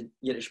was like the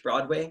Yiddish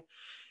Broadway.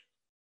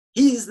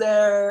 He's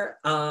there,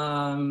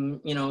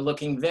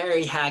 looking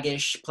very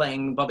haggish,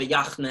 playing Baba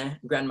Yachne,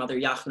 Grandmother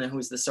Yachne,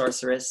 who's the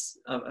sorceress,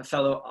 a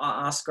fellow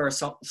Oscar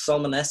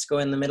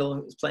Solmonesco in the middle,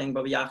 who's playing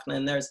Baba Yachne,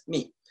 and there's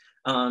me,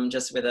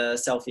 just with a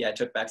selfie I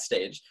took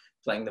backstage,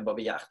 playing the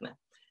Baba Yachne.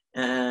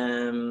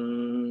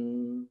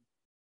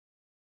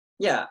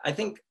 Yeah, I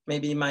think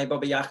maybe my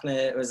Baba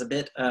Yachne was a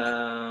bit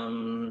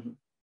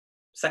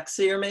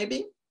sexier,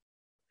 maybe.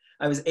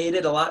 I was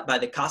aided a lot by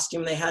the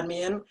costume they had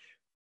me in,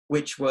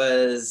 which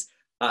was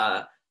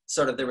there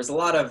was a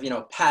lot of,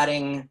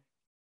 padding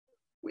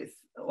with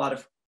a lot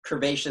of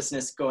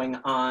curvaceousness going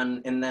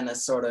on, and then a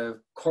sort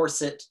of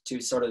corset to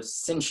sort of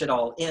cinch it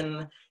all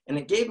in. And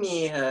it gave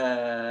me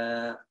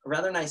a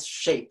rather nice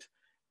shape.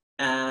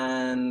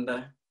 And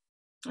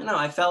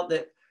I felt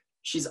that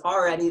she's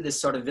already this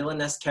sort of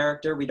villainous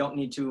character. We don't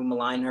need to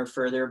malign her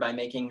further by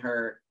making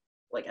her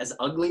like as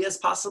ugly as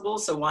possible.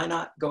 So why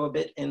not go a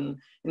bit in,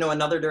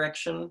 another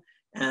direction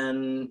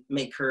and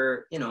make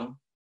her,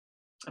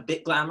 a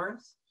bit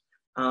glamorous.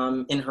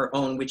 in her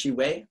own witchy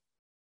way.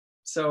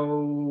 So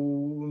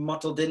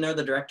Mikhl Yashinsky,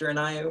 the director, and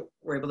I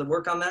were able to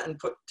work on that and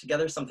put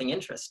together something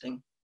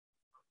interesting.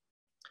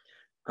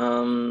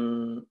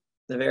 The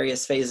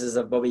various phases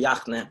of Bobby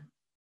Yachne.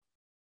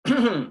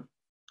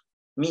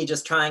 Me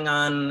just trying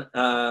on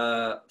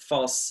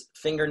false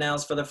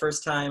fingernails for the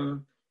first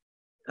time.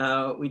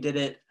 We did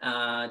it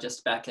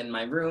just back in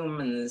my room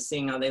and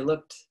seeing how they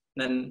looked.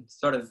 Then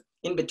sort of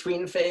in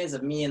between phase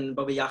of me and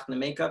Bobby Yachne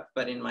makeup,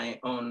 but in my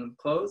own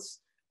clothes,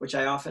 which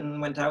I often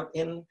went out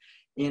in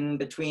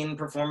between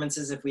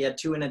performances if we had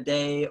 2 in a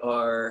day,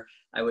 or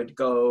I would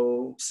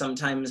go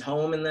sometimes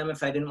home in them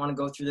if I didn't want to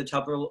go through the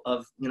trouble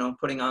of, you know,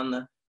 putting on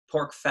the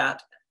pork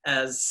fat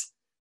as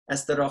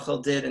the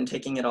Rochel did and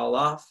taking it all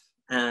off.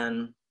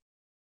 And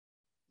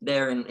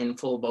there in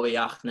full Bobby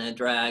Yachne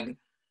drag,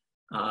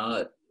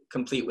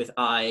 complete with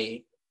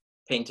eye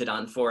painted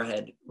on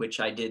forehead, which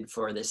I did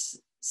for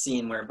this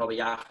scene where Bobby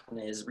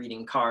Yachne is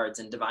reading cards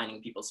and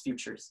divining people's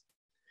futures.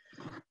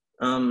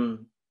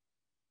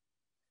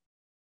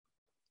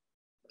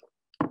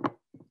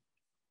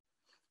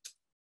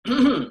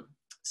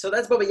 So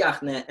that's Bobby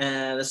Yachne,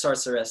 the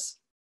sorceress.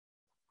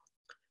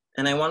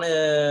 And I want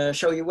to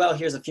show you, well,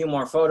 here's a few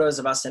more photos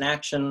of us in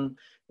action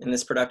in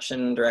this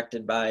production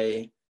directed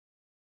by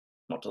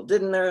Mikhl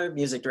Yashinsky,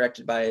 music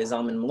directed by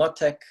Zalman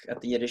Mlotek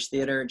at the Yiddish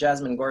Theater,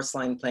 Jasmine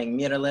Gorslein playing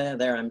Mirele.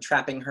 There I'm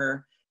trapping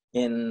her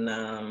in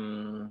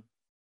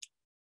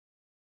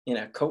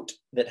a coat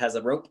that has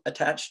a rope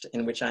attached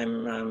in which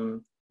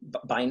I'm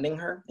binding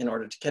her in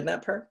order to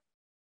kidnap her.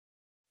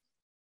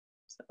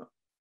 So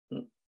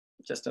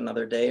just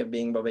another day of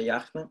being Bobby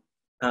Yachne.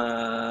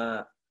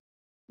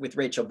 With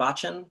Rachel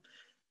Bachin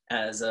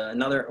as a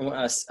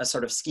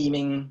sort of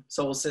scheming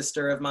soul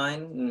sister of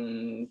mine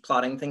and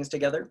plotting things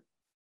together.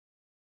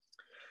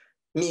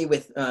 Me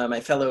with my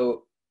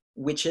fellow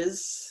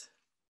witches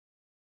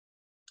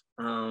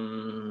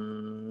gathered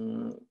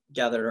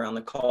around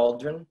the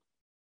cauldron.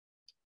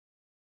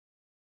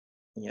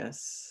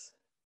 Yes.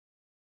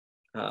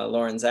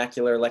 Lauren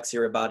Zacular, Lexi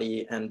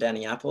Rabati, and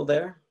Danny Apple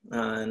there.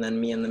 And then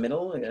me in the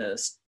middle,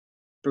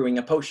 brewing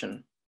a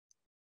potion.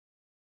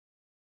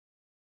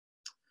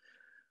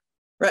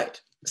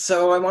 Right,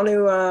 so I want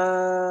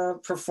to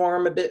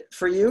perform a bit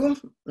for you,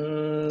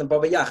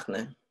 Bobby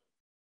Yachne.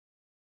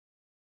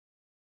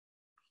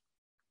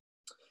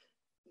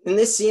 In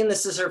this scene,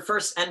 this is her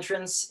first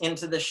entrance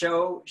into the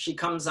show. She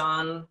comes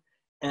on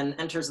and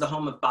enters the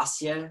home of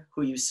Basya,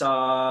 who you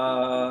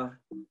saw.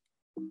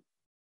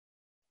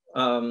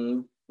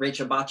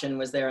 Rachel Bachin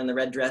was there in the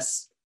red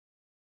dress.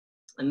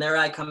 And there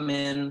I come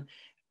in.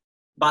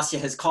 Basya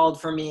has called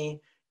for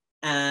me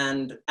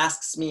and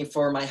asks me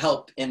for my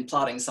help in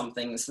plotting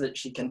something so that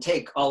she can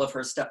take all of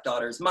her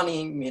stepdaughter's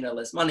money,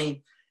 Mirele's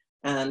money,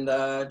 and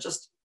I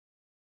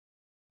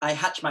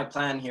hatch my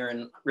plan here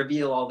and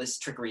reveal all this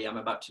trickery I'm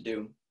about to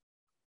do.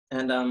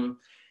 And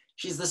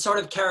she's the sort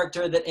of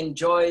character that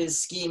enjoys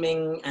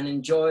scheming and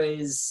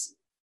enjoys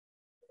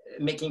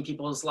making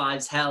people's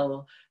lives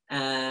hell,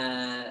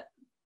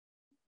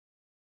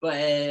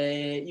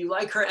 but you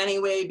like her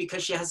anyway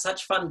because she has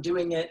such fun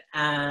doing it,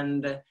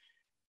 and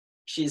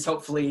she's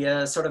hopefully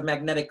a sort of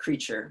magnetic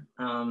creature.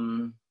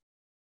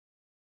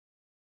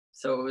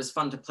 So it was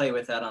fun to play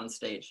with that on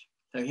stage.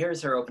 So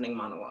here's her opening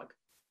monologue.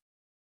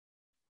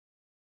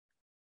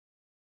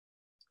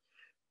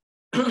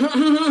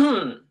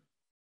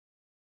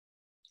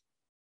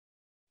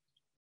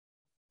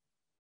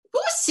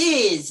 Was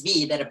ist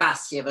wieder,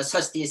 Basje, was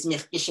hast du es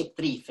mich geschickt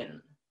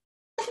riefen?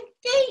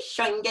 Geh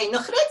schon, geh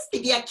noch redst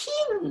du wie ein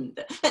Kind.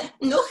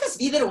 Noch ist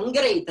wieder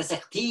ungerät, dass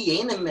ich die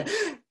jenem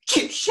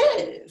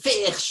Küche,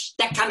 ich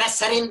steck ein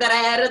Messer in der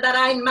Erde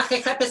rein, mach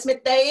ich etwas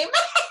mit dem.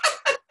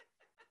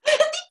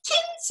 Die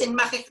Kinsen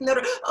mach ich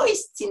nur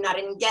ausziehen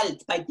in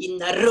Geld bei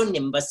den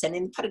Runnen, was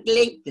sind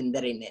vergleichen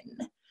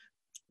drinnen.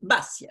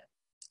 Basja.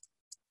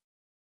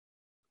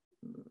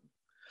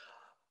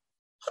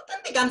 Hat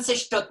denn die ganze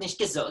Stadt nicht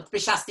gesagt,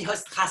 bis als die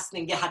hast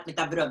Kasten gehabt mit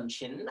der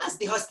Brömchen, als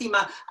die hast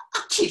immer a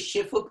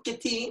Küche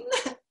aufgetan?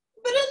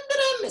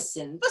 Bründer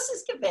müssen, was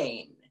ist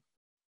gewesen?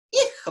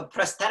 Ich hab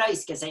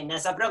Prostereus gesehen,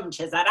 als a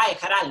Brömchen, als a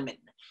reicher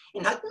Almen,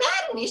 und hat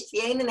mehr nicht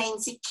wie einen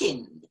einzig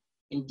Kind.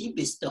 Und die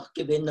bist doch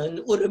gewesen, ein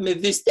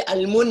Urme wüste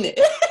Almune.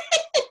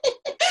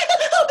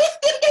 Hab ich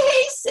dir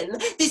geheißen,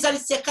 die soll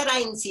sich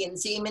reinziehen,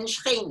 sie im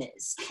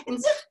Schreines,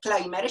 und sich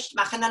kleimerisch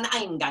machen an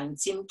Eingang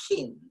zum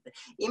Kind.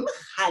 Im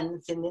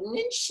Hanfen,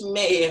 in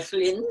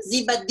Schmächeln,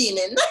 sie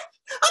bedienen. Und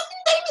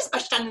in dem ist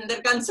bestanden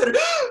der ganze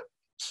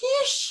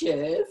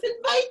Kirche,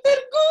 und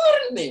weiter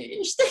gar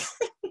nicht.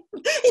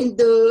 Und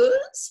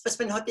das, was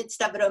man hat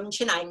jetzt da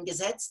Brömchen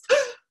eingesetzt,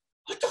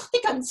 hat doch die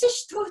ganze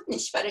Stadt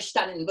nicht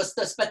verstanden, was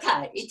das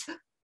bedeutet.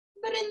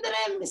 Brüder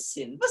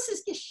Emerson, was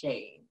ist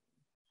geschehen?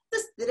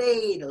 Das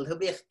Dreidel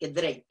habe ich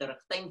gedreht durch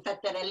den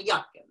Vetter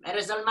Eljakim.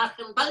 Soll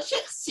machen falsche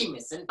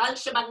Chsimis und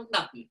falsche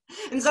Banknoten.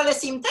 Und soll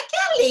es ihm Tacke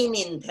allein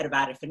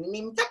hinterwerfen,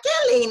 ihm Tacke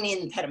allein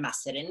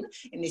hintermassern.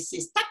 Und es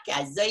ist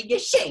Tacke so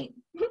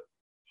geschehen.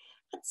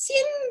 Hat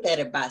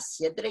Zinder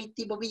Basje dreht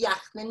die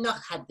Bobiachne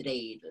noch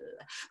hadredel.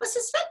 Was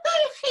ist wird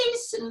euch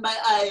heißen bei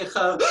euch?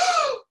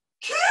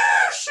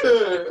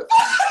 Kirche!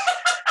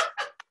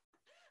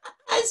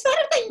 Als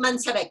wäre dein Mann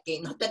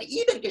weggehen, hat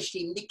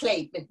übergeschrieben, die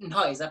Kleid mit den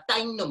Häusern auf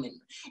deinen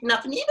Nummern. Und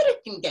auf dem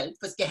übrigen Geld,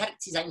 was gehört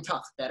sie seiner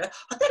Tochter,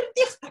 hat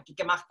Dichtpacke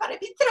gemacht, war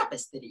die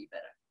Trappes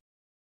drüber.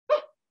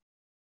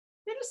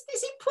 Willst du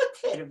sie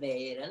Putter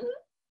wehren?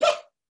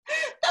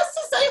 Das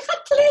ist euch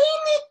eine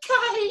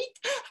Kleinigkeit.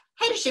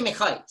 Herrsche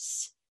mich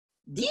aus.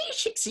 Die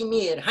schickt sie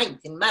mir heim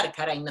in Mark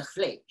herein nach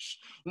Fleisch.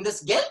 Und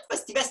das Geld,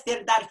 was die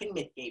Wester darf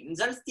mitgeben,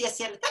 sollst du es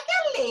ja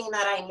alleine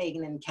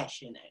reinlegen in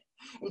Käschen.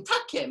 Und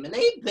Tacke, meine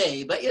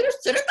Baby, bei ihr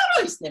zurück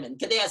rausnehmen,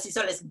 kadea sie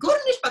soll es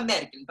gar nicht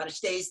bemerken,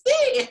 verstehst du?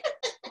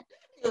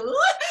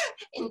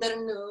 In der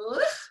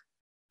Nacht,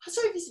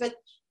 also wie es wird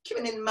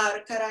kommen in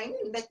Mark rein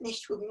und wird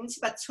nicht hungern,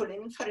 sie wird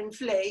zullen für ein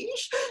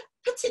Fleisch,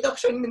 hat sie doch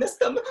schon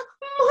mindestens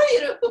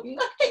meure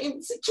Hunger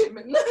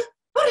heimzukommen.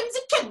 Warum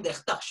sie kennt dich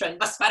doch schon,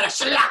 was für ein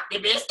Schlag du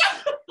bist.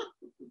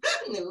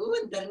 Nu,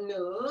 in der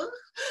Nacht,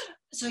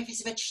 so wie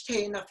es wird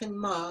stehen auf dem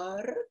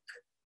Mark,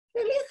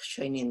 will ich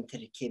schon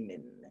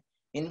hinterkommen.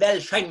 In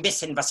welch ein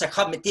bisschen, was ich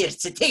habe mit dir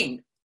zu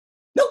tun.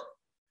 Nu,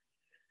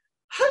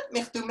 halt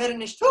mich du mir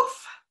nicht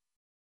auf,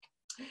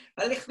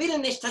 weil ich will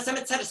nicht, dass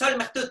er soll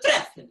mich du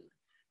treffen.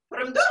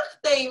 Warum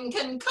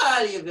durchdenken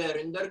kann ich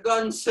werden, der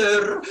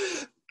ganze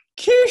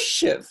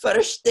Küche,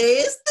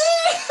 verstehst du?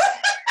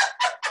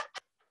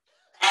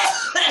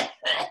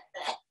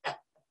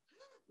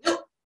 Nu,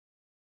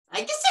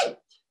 sei gesinnt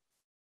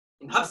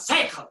und hab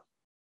Seichel.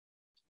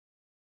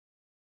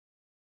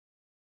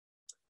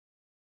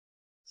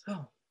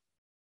 So.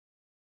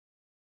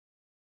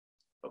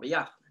 Aber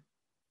ja.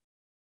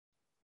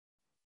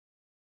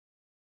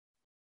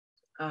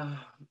 A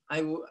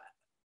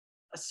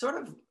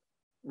sort of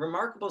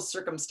remarkable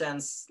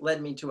circumstance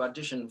led me to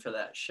audition for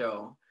that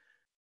show.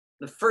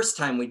 The first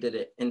time we did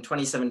it in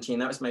 2017,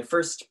 that was my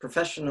first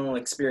professional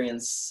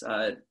experience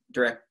on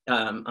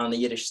the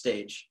Yiddish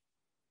stage.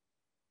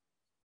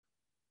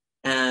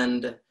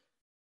 And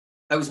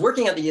I was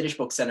working at the Yiddish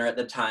Book Center at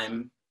the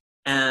time,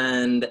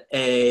 and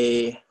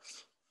a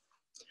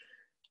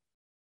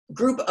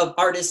group of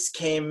artists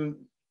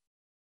came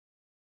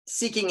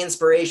seeking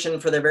inspiration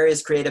for their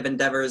various creative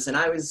endeavors, and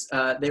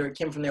they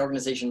came from the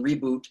organization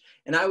Reboot,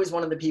 and I was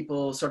one of the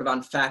people sort of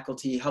on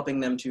faculty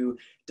helping them to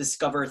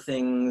discover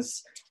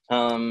things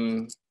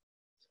and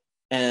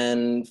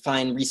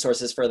find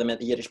resources for them at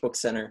the Yiddish Book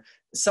Center.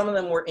 Some of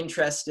them were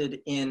interested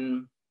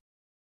in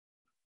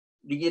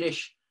the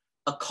Yiddish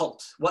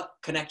occult, what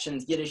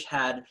connections Yiddish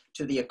had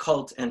to the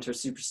occult and to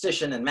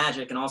superstition and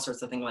magic and all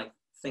sorts of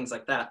things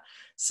like that.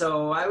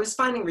 So I was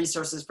finding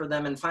resources for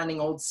them and finding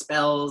old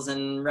spells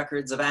and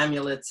records of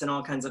amulets and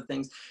all kinds of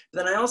things.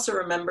 But then I also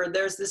remembered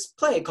there's this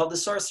play called The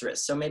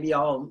Sorceress, so maybe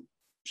I'll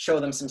show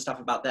them some stuff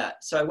about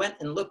that. So I went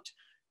and looked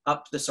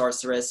up The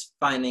Sorceress,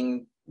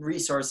 finding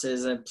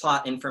resources and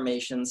plot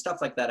information,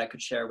 stuff like that I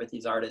could share with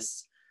these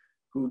artists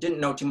who didn't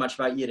know too much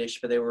about Yiddish,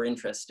 but they were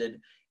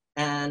interested,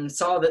 and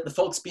saw that the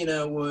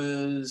Volksbühne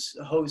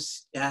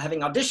was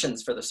having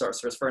auditions for The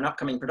Sorceress for an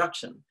upcoming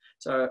production.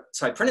 So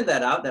I printed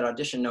that out, that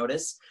audition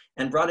notice,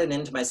 and brought it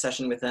into my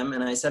session with them.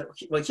 And I said,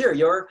 well,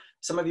 here,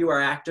 some of you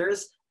are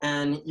actors,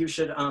 and you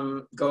should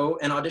go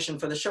and audition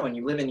for the show. And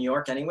you live in New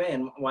York anyway,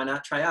 and why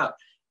not try out?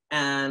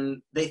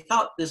 And they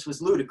thought this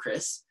was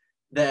ludicrous,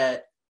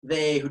 that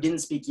they, who didn't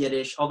speak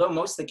Yiddish, although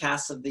most of the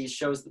casts of these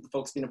shows that the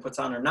Volksbühne puts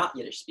on are not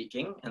Yiddish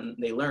speaking, and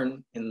they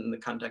learn in the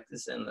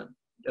context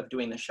of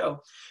doing the show.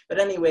 But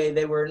anyway,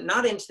 they were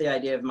not into the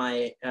idea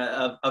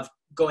of of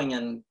going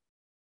and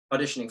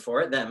auditioning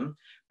for it, them,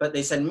 but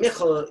they said,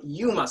 Mikhl,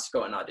 you must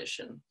go and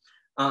audition.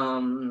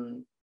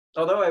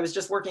 Although I was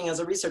just working as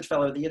a research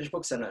fellow at the Yiddish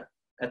Book Center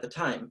at the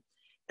time.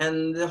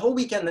 And the whole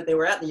weekend that they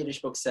were at the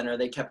Yiddish Book Center,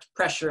 they kept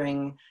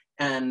pressuring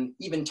and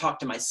even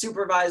talked to my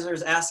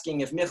supervisors, asking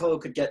if Mikhl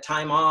could get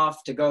time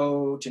off to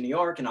go to New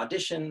York and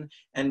audition,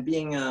 and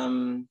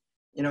being,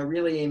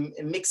 really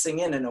mixing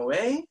in a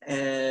way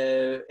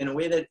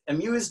that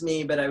amused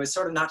me, but I was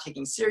sort of not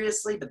taking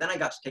seriously, but then I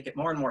got to take it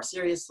more and more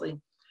seriously.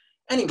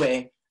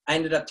 Anyway, I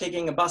ended up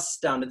taking a bus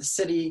down to the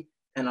city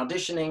and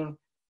auditioning,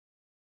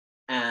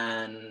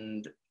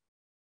 and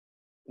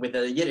with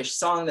a Yiddish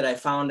song that I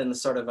found in the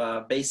sort of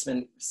a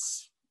basement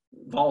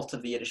vault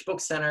of the Yiddish Book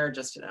Center,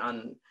 just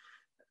on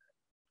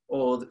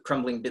old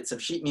crumbling bits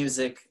of sheet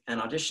music, and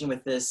audition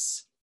with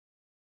this.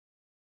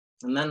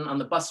 And then on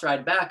the bus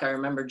ride back, I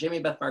remember Jamie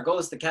Beth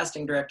Margolis, the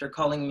casting director,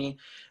 calling me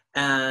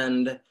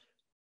and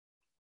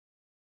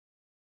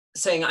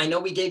saying, I know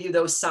we gave you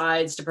those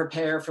sides to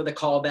prepare for the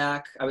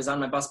callback. I was on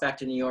my bus back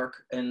to New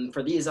York, and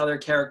for these other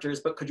characters,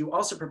 but could you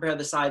also prepare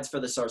the sides for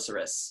the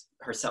sorceress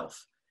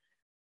herself?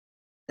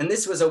 And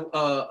this was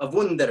a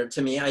wunder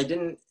to me. I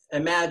didn't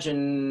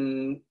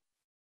imagine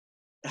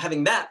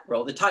having that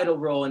role, the title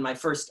role, in my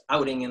first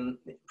outing in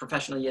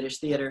professional Yiddish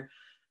theater,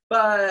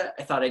 but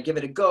I thought I'd give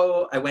it a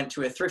go. I went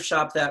to a thrift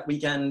shop that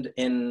weekend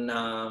in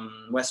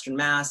Western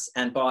Mass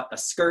and bought a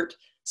skirt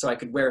so I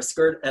could wear a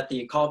skirt at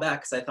the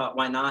callback, because I thought,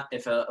 why not?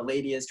 If a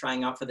lady is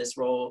trying out for this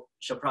role,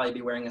 she'll probably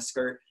be wearing a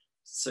skirt,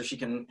 so she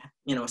can,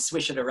 you know,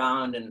 swish it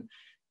around and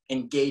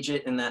engage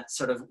it in that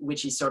sort of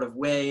witchy sort of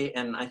way.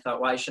 And I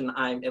thought, why shouldn't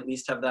I at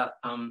least have that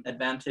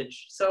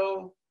advantage?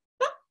 So,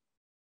 yeah.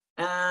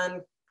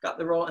 And got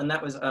the role, and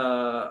that was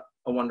a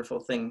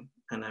wonderful thing,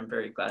 and I'm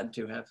very glad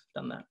to have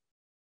done that.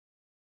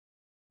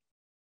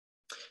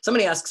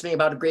 Somebody asks me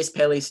about a Grace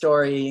Paley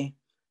story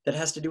that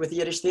has to do with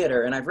Yiddish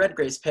theater, and I've read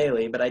Grace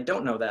Paley, but I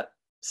don't know that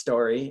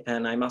story,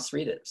 and I must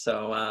read it.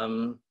 So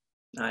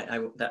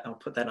I'll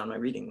put that on my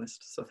reading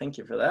list. So thank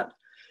you for that,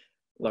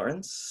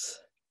 Lawrence.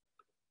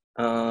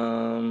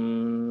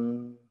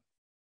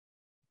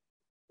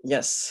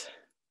 Yes.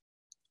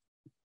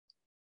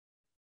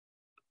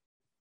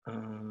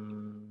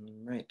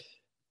 Right.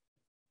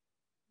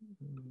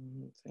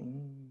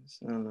 Things.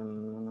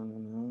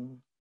 No.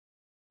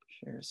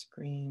 Share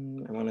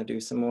screen. I want to do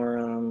some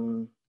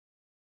more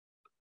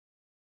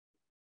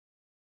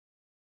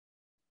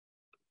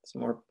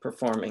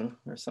performing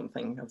or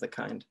something of the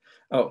kind.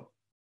 Oh.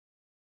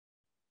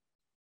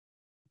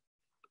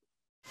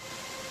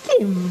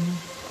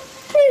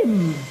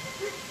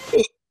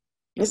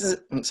 This is,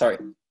 I'm sorry.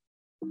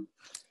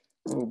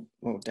 Oh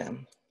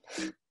damn.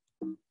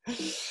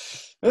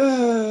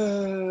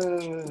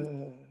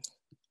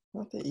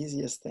 Not the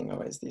easiest thing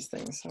always, these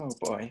things. Oh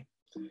boy.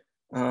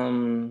 I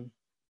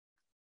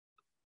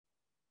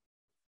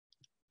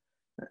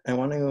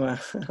want to,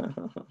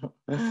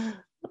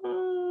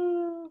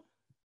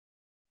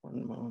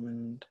 one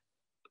moment.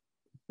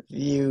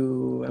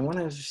 View, I want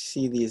to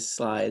see these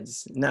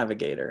slides.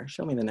 Navigator,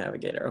 show me the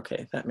navigator.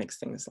 Okay, that makes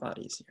things a lot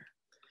easier.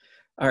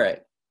 All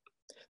right.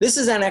 This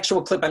is an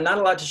actual clip. I'm not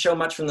allowed to show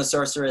much from The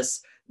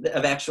Sorceress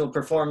of actual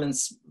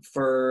performance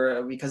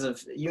because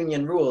of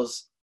union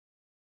rules,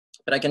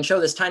 but I can show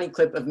this tiny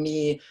clip of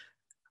me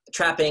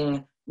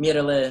trapping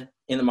Mirele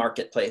in the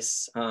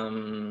marketplace,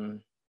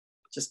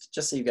 just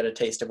so you get a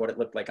taste of what it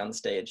looked like on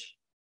stage.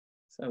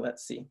 So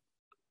let's see.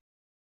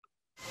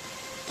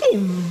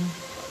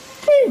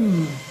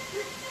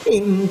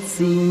 Kim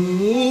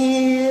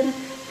Zimir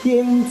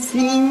in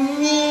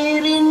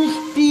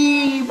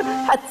Stieb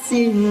hat's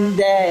in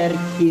der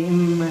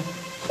Kim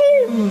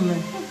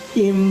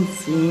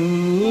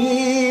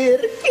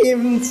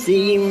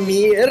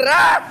Zimir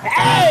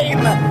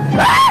heim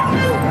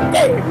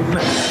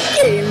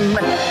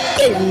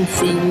Kim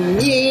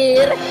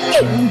Zimir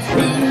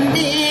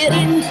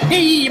in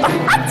Stieb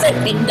hat's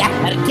in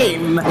der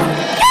Kim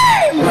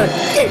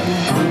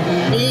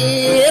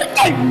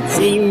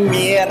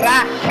Zimir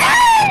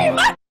heim.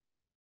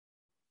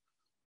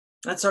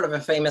 That's sort of a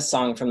famous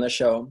song from the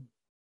show.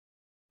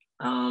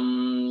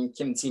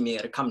 Kim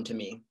Zimir, come to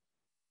me.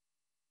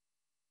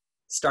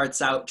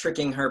 Starts out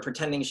tricking her,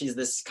 pretending she's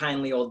this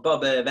kindly old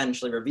bubba,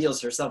 eventually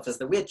reveals herself as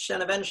the witch,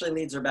 and eventually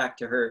leads her back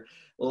to her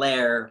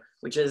lair,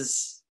 which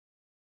is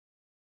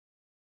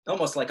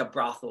almost like a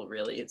brothel,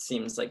 really. It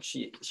seems like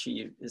she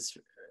is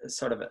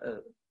sort of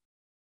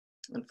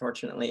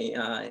unfortunately,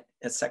 a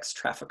sex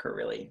trafficker,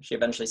 really. She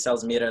eventually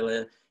sells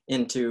Mirele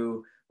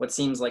into what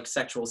seems like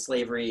sexual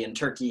slavery in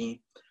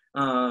Turkey.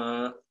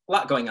 A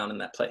lot going on in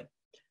that play.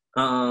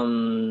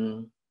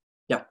 Yeah.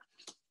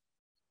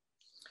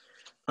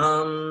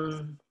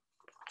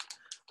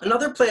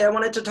 Another play I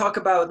wanted to talk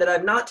about that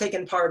I've not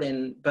taken part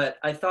in, but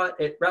I thought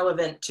it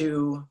relevant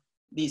to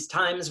these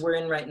times we're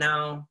in right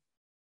now.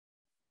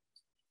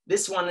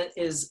 This one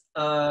is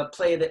a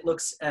play that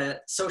looks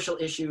at social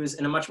issues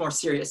in a much more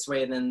serious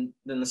way than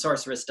The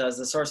Sorceress does.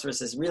 The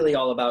Sorceress is really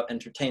all about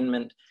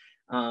entertainment.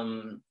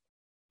 And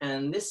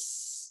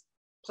this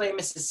play,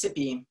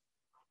 Mississippi,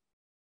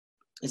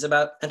 is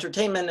about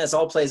entertainment, as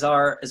all plays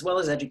are, as well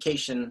as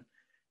education,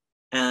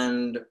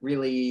 and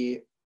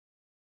really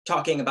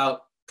talking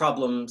about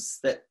problems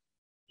that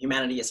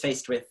humanity is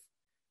faced with,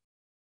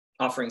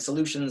 offering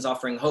solutions,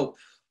 offering hope,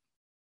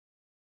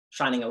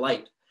 shining a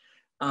light.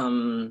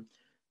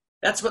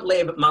 That's what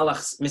Leib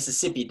Malach's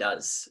Mississippi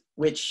does,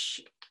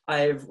 which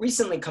I've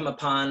recently come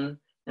upon,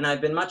 and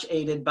I've been much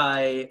aided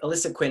by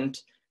Alyssa Quint,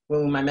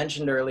 whom I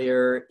mentioned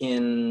earlier.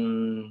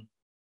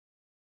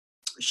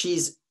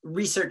 She's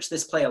researched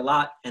this play a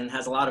lot and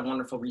has a lot of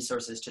wonderful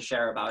resources to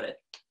share about it.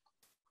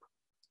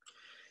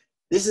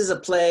 This is a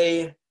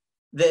play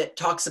that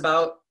talks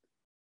about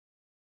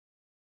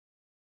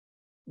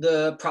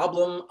the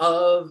problem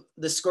of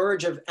the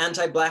scourge of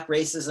anti-Black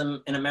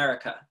racism in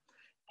America.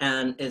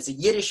 And it's a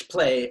Yiddish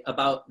play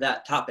about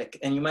that topic.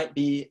 And you might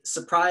be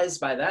surprised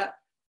by that.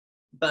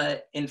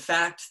 But in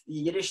fact, the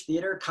Yiddish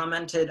theater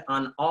commented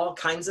on all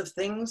kinds of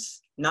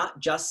things, not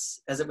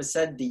just, as it was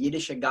said, the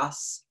Yiddish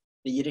Agas,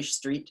 the Yiddish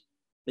street,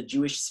 the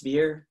Jewish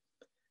sphere,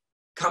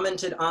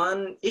 commented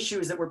on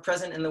issues that were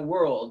present in the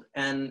world,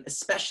 and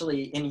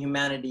especially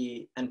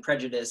inhumanity and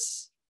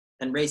prejudice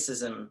and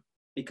racism,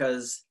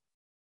 because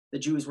the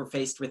Jews were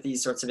faced with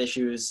these sorts of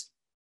issues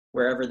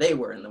wherever they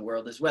were in the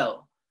world as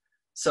well.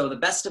 So the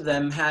best of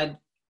them had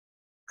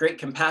great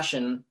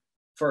compassion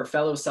for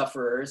fellow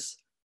sufferers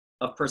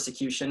of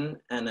persecution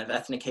and of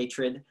ethnic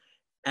hatred,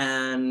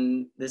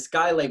 And this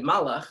guy, Leib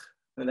Malach,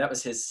 and that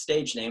was his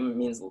stage name, it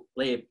means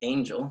Leib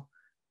Angel.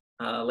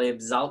 Leib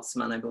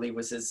Saltzman, I believe,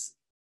 was his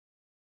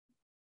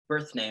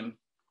birth name,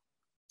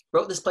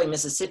 wrote this play,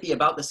 Mississippi,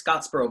 about the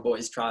Scottsboro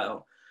Boys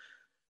trial.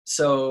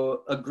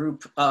 So a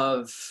group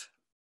of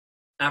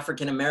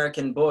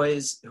African-American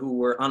boys who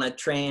were on a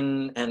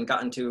train and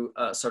got into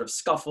a sort of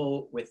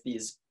scuffle with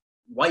these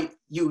white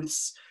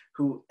youths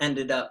who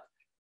ended up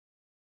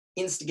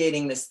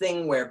instigating this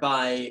thing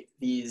whereby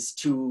these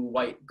two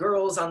white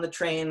girls on the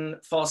train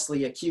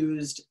falsely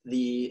accused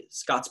the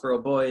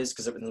Scottsboro Boys,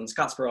 because it was in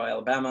Scottsboro,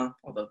 Alabama,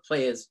 although the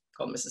play is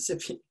called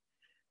Mississippi,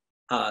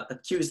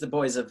 accused the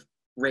boys of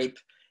rape,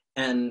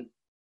 and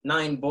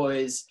 9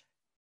 boys,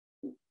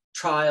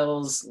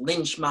 trials,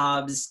 lynch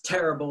mobs,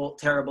 terrible,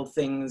 terrible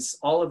things,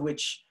 all of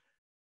which,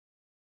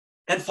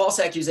 and false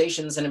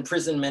accusations and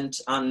imprisonment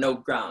on no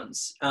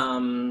grounds.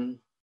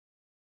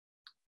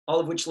 All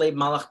of which Leib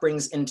Malach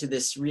brings into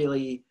this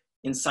really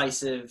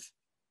incisive,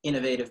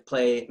 innovative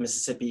play,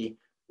 Mississippi,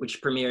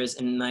 which premieres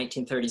in the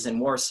 1930s in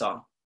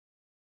Warsaw.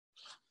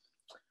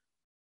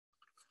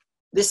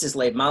 This is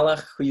Leib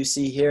Malach, who you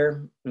see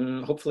here,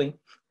 hopefully.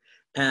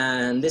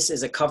 And this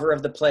is a cover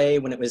of the play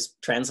when it was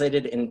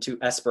translated into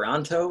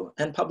Esperanto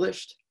and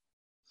published.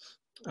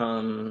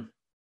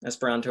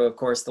 Esperanto, of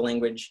course, the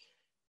language,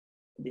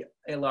 the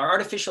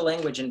artificial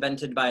language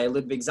invented by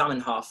Ludwig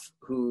Zamenhof,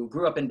 who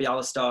grew up in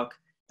Bialystok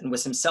and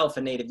was himself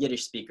a native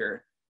Yiddish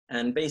speaker,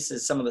 and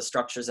bases some of the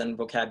structures and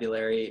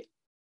vocabulary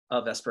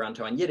of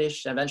Esperanto on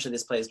Yiddish. Eventually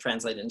this play is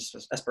translated into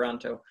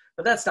Esperanto,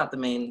 but that's not the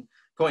main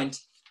point.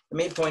 The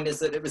main point is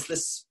that it was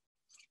this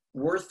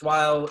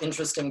worthwhile,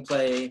 interesting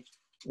play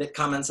that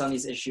comments on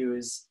these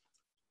issues,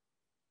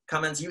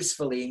 comments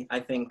usefully,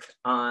 I think,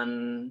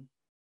 on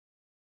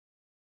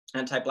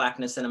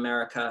anti-Blackness in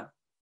America,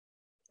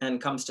 and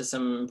comes to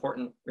some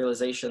important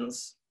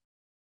realizations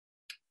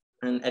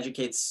and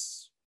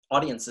educates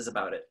audiences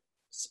about it,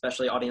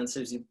 especially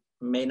audiences who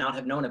may not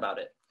have known about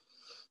it.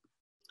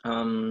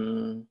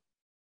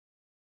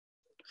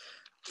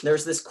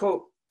 There's this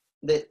quote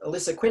that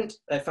Alyssa Quint,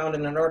 I found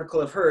in an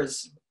article of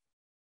hers,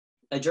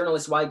 a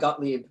journalist, Y.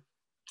 Gottlieb.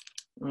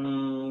 Now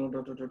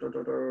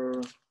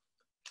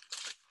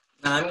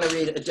I'm going to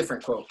read a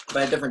different quote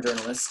by a different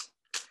journalist.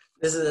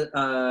 This is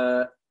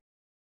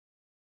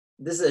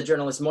a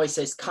journalist,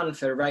 Moises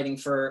Kanfer, writing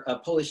for a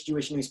Polish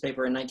Jewish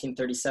newspaper in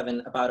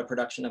 1937 about a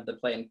production of the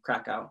play in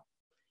Krakow.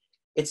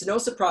 It's no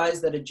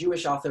surprise that a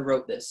Jewish author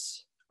wrote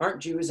this.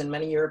 Aren't Jews in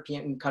many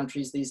European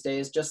countries these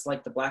days just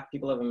like the Black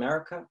people of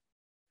America?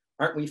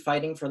 Aren't we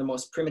fighting for the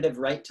most primitive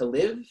right to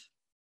live?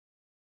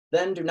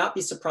 Then do not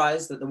be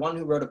surprised that the one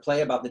who wrote a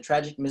play about the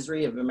tragic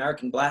misery of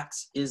American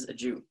Blacks is a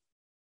Jew.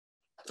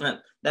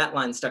 That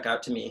line stuck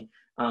out to me.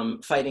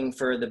 Fighting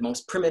for the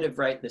most primitive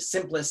right, the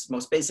simplest,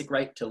 most basic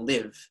right to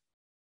live,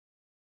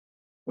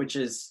 which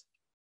is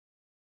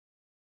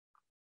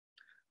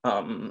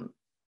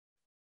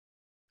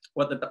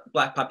what the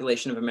Black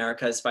population of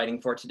America is fighting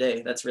for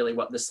today. That's really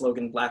what the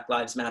slogan Black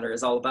Lives Matter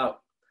is all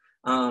about.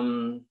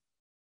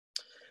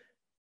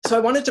 So I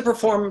wanted to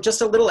perform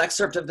just a little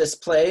excerpt of this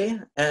play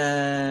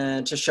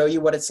and to show you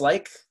what it's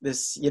like,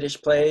 this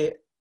Yiddish play,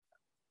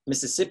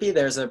 Mississippi.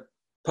 There's a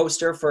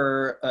poster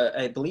for,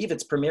 I believe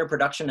its premiere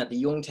production at the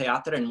Jung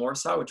Theater in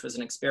Warsaw, which was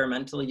an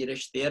experimental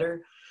Yiddish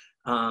theater,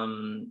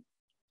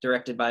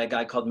 directed by a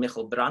guy called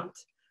Mikhl Brandt.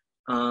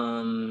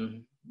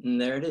 And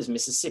there it is,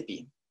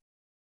 Mississippi.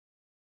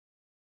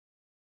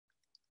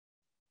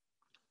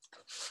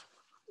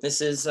 This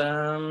is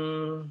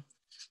the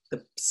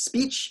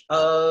speech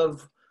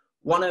of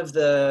one of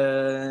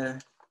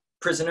the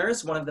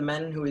prisoners, one of the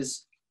men who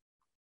is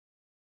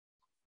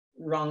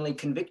wrongly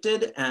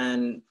convicted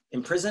and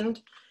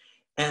imprisoned.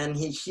 And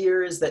he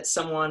hears that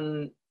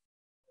someone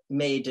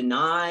may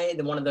deny,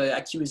 that one of the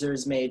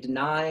accusers may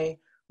deny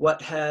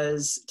what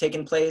has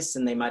taken place,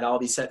 and they might all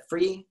be set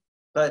free.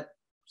 But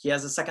he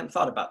has a second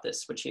thought about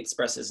this, which he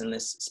expresses in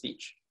this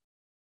speech.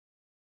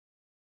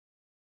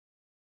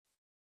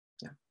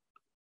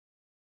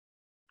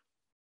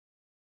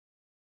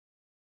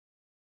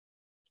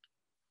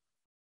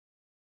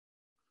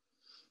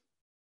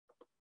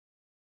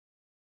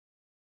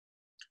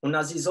 Und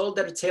als sie soll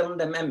erzählen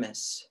dem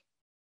Emes,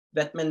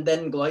 wird man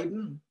denn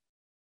glauben?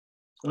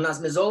 Und als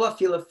man soll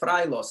viele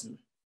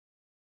freilassen,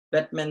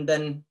 wird man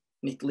denn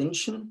nicht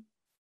lynchen?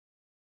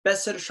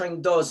 Besser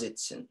schon da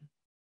sitzen,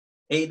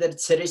 eider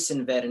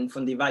zerrissen werden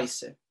von die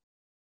Weiße.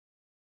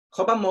 Ich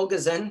habe einmal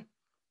gesehen,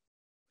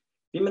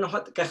 wie man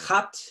hat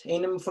gehabt,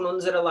 einem von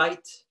unseren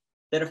Leid,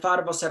 der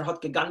Fahrer, was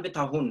hat gegangen mit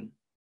der Hund.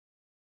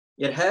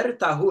 Ihr Herr,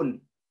 der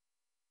Hund,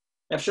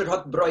 efter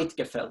hat Bräut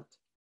gefällt.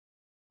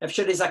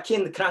 Efter ist ein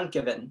Kind krank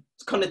gewesen.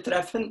 Es kann nicht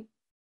treffen.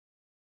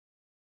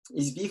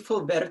 Ist wie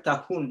viel wert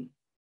der Hund?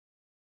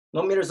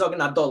 Noch mehr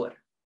sagen $1.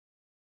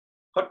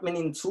 Hat man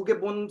ihn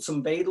zugebunden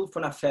zum Beidel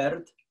von einem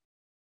Pferd,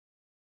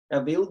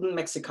 einem wilden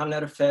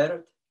Mexikaner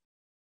Pferd.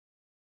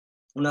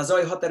 Und so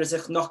hat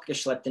sich noch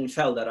geschleppt in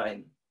Felder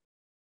rein.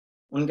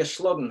 Und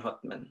geschlagen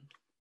hat man.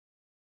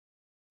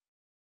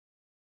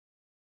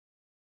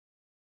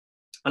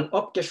 An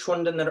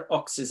abgeschwundener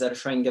Ochs ist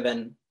schön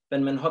gewesen,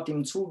 wenn man hat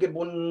ihm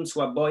zugebunden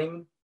zu einem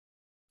Bäum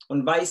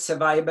und weiße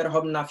Weiber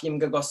haben auf ihm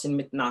gegossen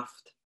mit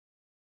Naft.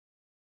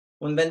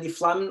 Und wenn die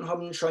Flammen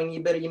haben schon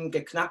über ihm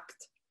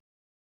geknackt,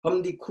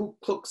 haben die Ku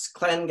Klux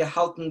Klan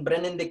gehalten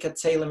brennende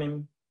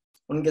Kezelem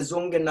und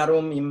gesungen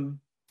darum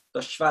ihm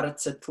das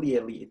schwarze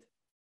Tlielied.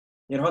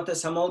 Ihr habt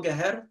es einmal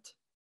gehört?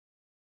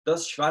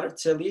 Das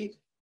schwarze Lied?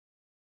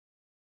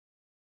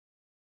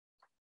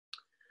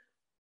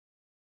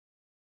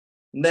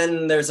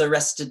 Then there's a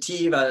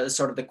recitative,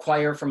 sort of the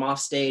choir from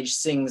offstage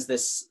sings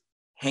this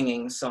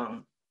hanging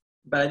song.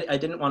 But I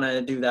didn't want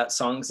to do that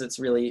song because it's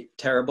really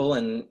terrible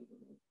and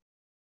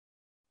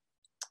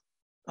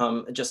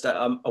just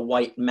a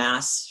white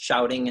mass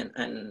shouting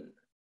and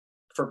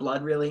for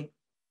blood, really.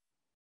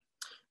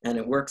 And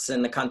it works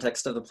in the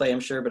context of the play, I'm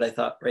sure, but I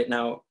thought right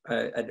now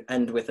I'd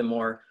end with a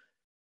more,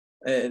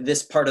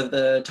 this part of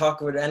the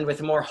talk would end with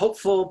a more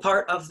hopeful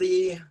part of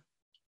the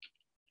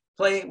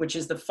play, which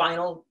is the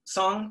final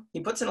song.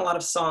 He puts in a lot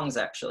of songs,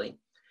 actually,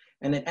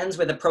 and it ends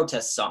with a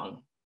protest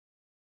song.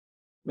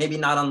 Maybe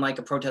not unlike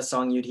a protest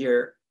song you'd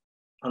hear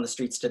on the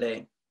streets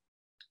today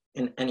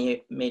in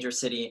any major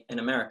city in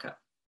America.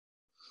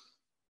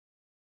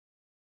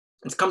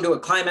 It's come to a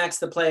climax,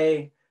 the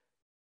play.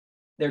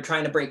 They're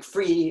trying to break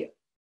free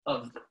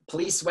of the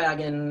police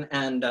wagon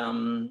and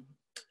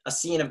a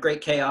scene of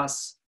great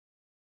chaos.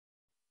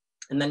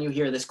 And then you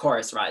hear this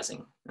chorus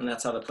rising, and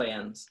that's how the play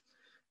ends.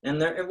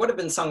 And it would have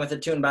been sung with a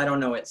tune, but I don't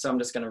know it, so I'm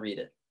just going to read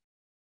it.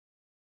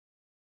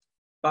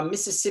 By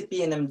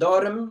Mississippi in dem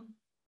Dorm,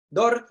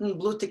 dorten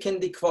blutigen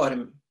die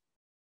Quorum,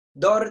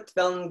 dort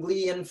wellen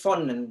glien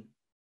Fonnen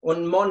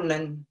und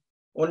Monnen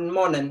und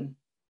Monnen.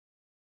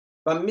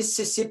 By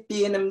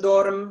Mississippi in dem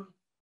Dorm,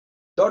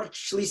 dort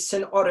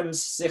schließen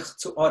Orms sich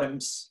zu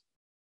Orms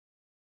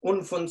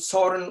und von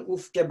Zorn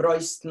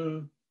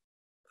aufgebräusten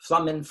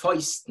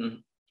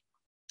Flammenfäusten.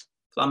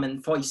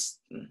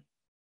 Flammenfäusten.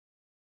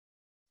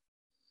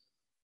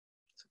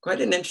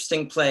 Quite an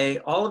interesting play.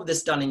 All of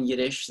this done in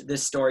Yiddish,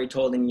 this story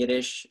told in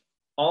Yiddish.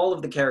 All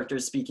of the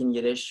characters speak in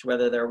Yiddish,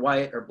 whether they're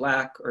white or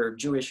black or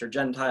Jewish or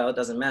Gentile, it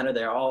doesn't matter.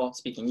 They're all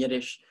speaking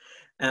Yiddish.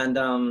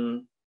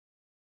 And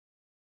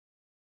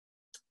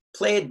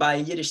played by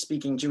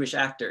Yiddish-speaking Jewish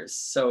actors.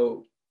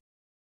 So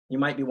you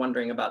might be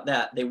wondering about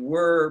that. They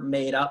were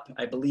made up,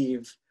 I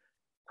believe,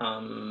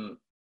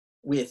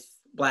 with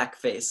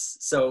blackface.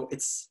 So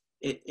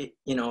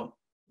you know,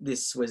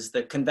 this was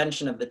the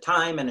convention of the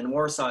time, and in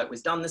Warsaw it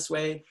was done this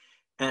way,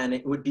 and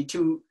it would be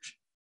too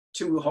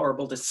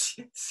horrible to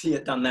see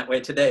it done that way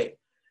today,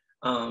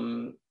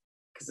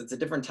 because it's a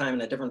different time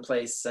and a different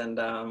place. And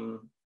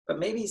but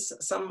maybe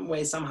some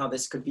way, somehow,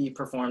 this could be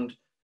performed,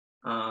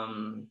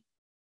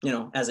 you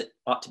know, as it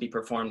ought to be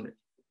performed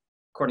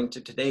according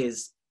to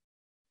today's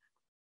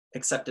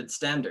accepted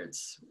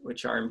standards,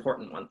 which are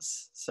important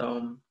ones.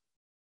 So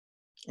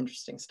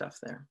interesting stuff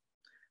there.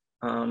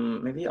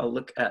 Maybe I'll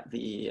look at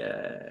the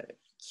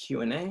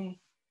Q&A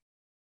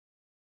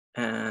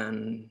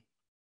and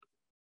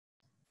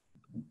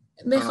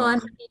Mikhl, I'm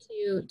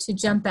happy to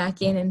jump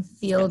back in and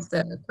field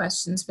the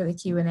questions for the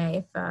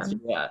Q&A.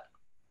 Yeah.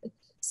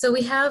 So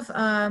we have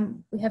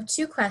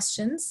 2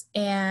 questions,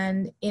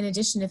 and in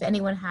addition, if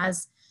anyone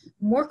has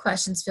more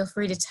questions, feel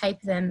free to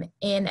type them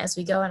in as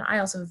we go. And I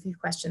also have a few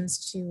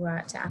questions to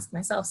ask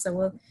myself,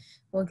 so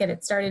we'll get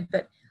it started.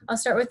 But I'll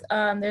start with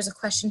there's a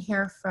question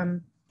here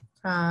from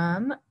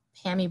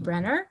Pammy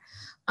Brenner.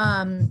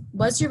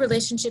 Was your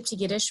relationship to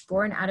Yiddish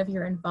born out of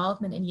your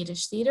involvement in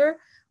Yiddish theater,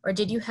 or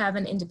did you have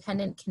an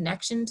independent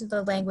connection to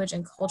the language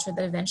and culture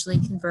that eventually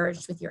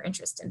converged with your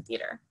interest in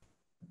theater?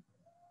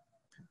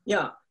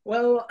 Yeah,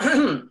 well,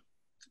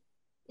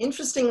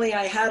 interestingly,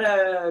 I had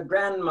a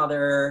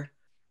grandmother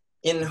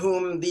in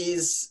whom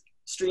these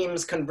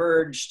streams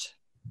converged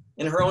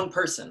in her own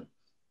person.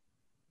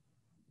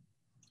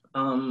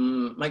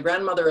 My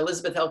grandmother,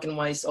 Elizabeth Elkin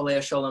Weiss, Olea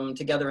Sholem,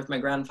 together with my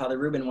grandfather,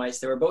 Reuben Weiss,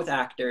 they were both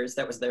actors.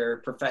 That was their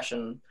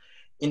profession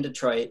in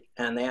Detroit.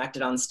 And they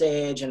acted on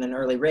stage and in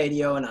early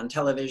radio and on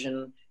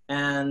television.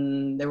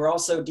 And they were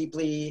also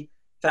deeply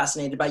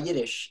fascinated by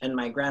Yiddish. And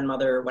my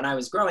grandmother, when I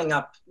was growing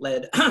up,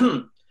 led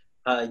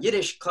a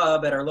Yiddish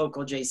club at our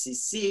local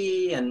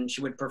JCC. And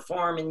she would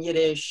perform in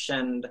Yiddish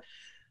and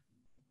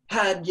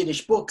had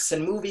Yiddish books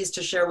and movies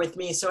to share with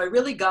me. So I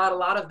really got a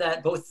lot of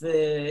that, both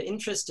the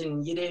interest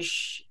in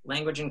Yiddish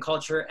language and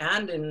culture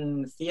and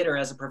in theater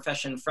as a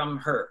profession from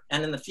her,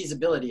 and in the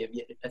feasibility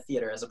of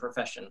theater as a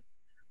profession,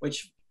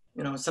 which,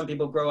 you know, some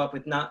people grow up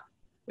with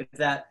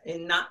that,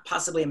 and not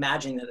possibly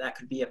imagining that that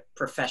could be a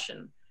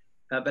profession.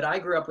 But I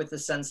grew up with the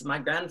sense that my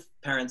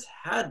grandparents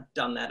had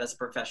done that as a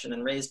profession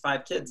and raised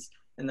 5 kids.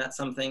 And that's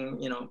something,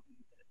 you know,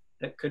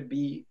 that could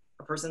be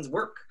a person's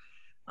work.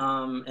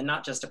 And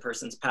not just a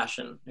person's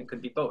passion. It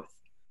could be both.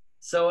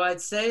 So I'd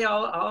say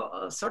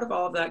sort of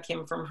all of that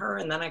came from her,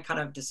 and then I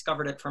kind of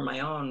discovered it from my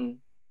own.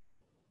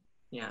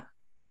 Yeah,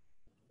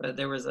 but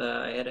there was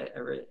I had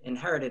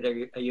inherited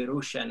a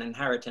Yerusha, an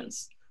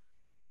inheritance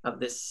of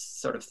this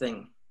sort of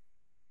thing.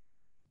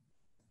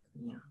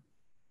 Yeah.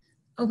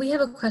 Oh, we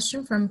have a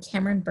question from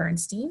Cameron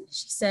Bernstein.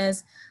 She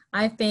says,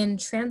 I've been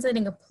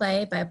translating a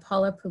play by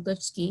Paula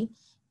Prulitzky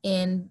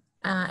and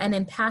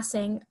in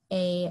passing,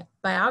 a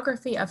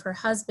biography of her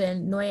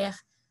husband, Noach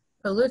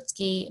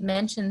Polutsky,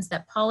 mentions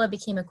that Paula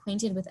became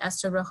acquainted with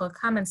Esther Rochel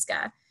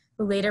Kamenska,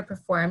 who later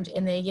performed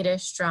in the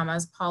Yiddish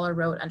dramas Paula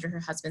wrote under her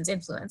husband's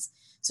influence.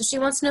 So she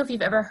wants to know if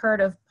you've ever heard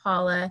of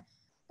Paula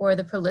or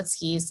the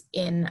Prolitskys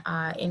in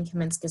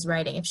Kaminska's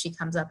writing, if she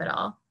comes up at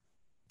all.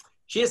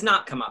 She has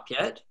not come up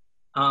yet.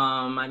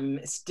 I'm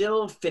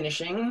still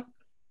finishing.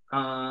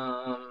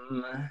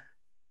 And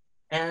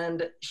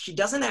she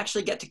doesn't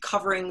actually get to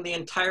covering the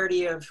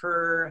entirety of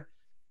her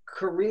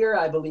career,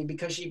 I believe,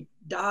 because she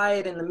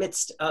died in the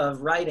midst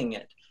of writing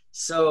it.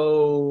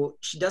 So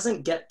she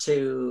doesn't get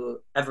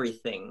to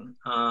everything.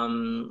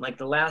 Like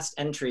the last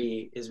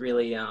entry is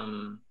really,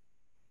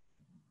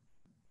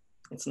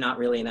 it's not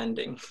really an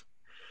ending.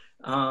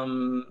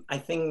 I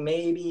think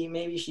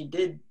maybe she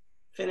did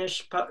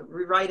finish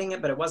rewriting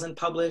it, but it wasn't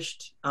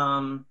published.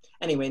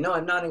 Anyway, no,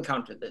 I've not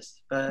encountered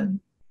this, but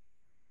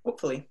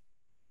hopefully.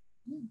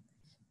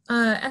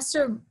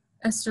 Esther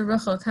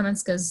Rochel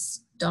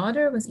Kamenska's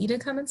daughter was Ida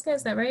Kamenska,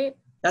 is that right?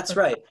 That's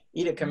right.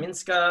 Ida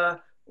Kaminska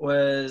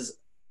was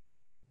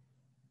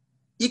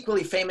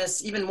equally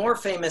famous, even more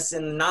famous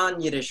in the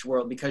non-Yiddish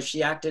world, because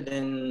she acted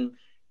in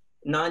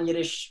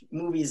non-Yiddish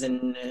movies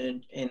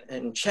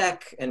in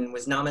Czech and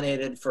was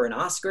nominated for an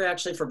Oscar,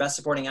 actually, for Best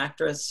Supporting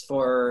Actress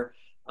for,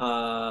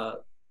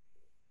 The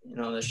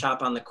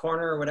Shop on the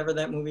Corner, or whatever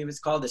that movie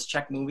was called, this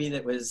Czech movie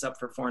that was up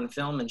for foreign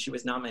film, and she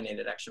was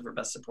nominated, actually, for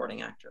Best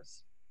Supporting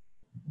Actress.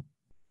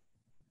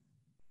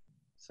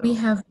 So. We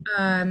have,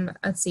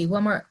 let's see,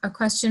 a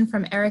question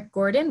from Eric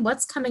Gordon.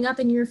 What's coming up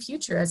in your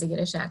future as a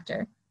Yiddish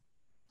actor?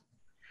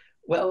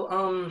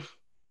 Well,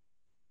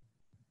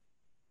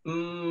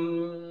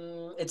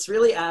 it's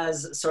really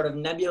as sort of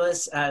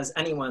nebulous as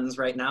anyone's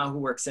right now who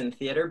works in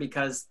theater,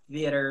 because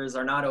theaters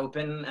are not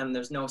open and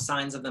there's no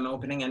signs of them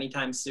opening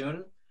anytime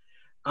soon.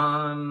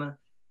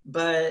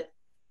 But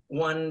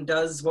one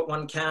does what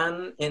one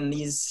can in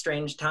these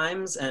strange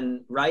times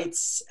and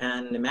writes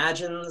and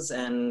imagines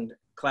and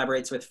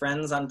collaborates with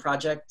friends on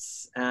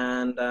projects.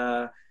 And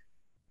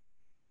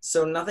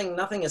so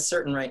nothing is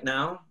certain right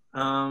now,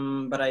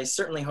 but I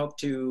certainly hope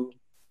to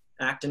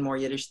act in more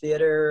Yiddish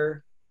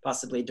theater,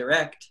 possibly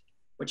direct,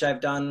 which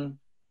I've done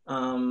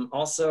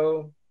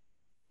also.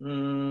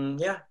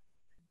 Yeah,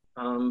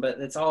 but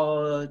it's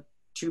all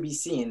to be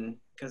seen,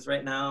 because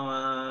right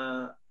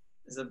now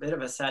is a bit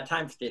of a sad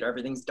time for theater.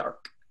 Everything's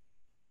dark.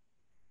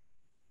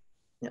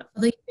 Yeah.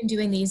 Well, you've been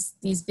doing these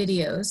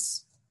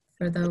videos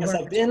for the Yes,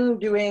 work. I've been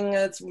doing,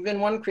 it's been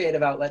one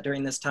creative outlet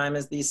during this time,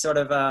 is these sort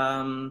of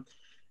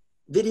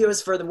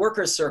videos for the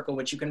Workers' Circle,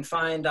 which you can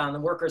find on the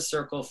Workers'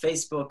 Circle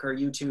Facebook or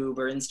YouTube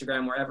or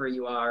Instagram, wherever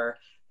you are.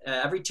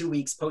 Every 2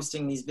 weeks,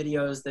 posting these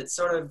videos that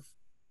sort of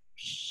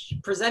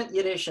present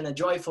Yiddish in a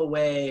joyful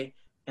way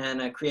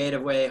and a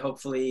creative way,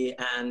 hopefully,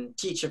 and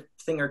teach a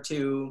thing or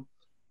two,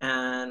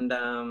 and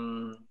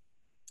a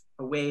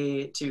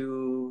way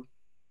to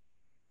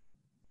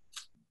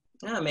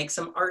make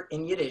some art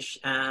in Yiddish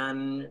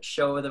and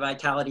show the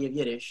vitality of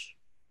Yiddish.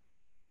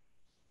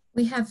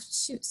 We have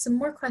some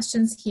more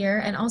questions here,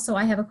 and also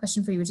I have a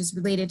question for you, which is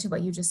related to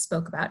what you just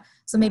spoke about.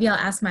 So maybe I'll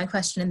ask my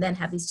question and then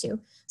have these two.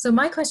 So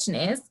my question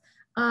is,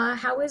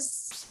 how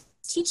is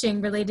teaching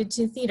related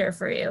to theater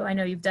for you? I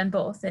know you've done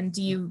both, and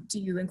do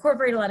you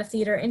incorporate a lot of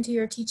theater into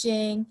your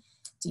teaching?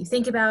 Do you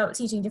think about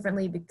teaching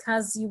differently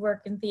because you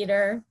work in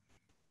theater?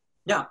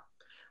 Yeah,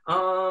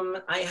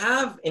 I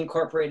have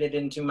incorporated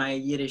into my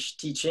Yiddish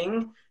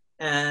teaching,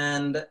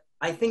 and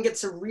I think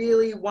it's a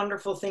really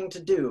wonderful thing to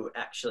do,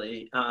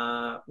 actually,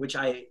 which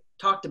I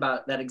talked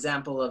about, that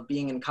example of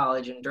being in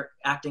college and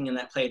acting in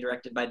that play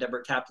directed by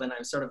Deborah Kaplan. I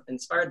was sort of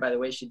inspired by the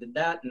way she did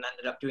that and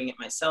ended up doing it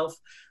myself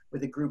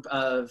with a group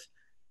of,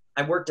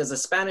 I worked as a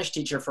Spanish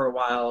teacher for a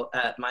while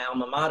at my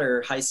alma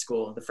mater high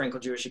school, the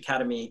Frankel Jewish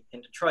Academy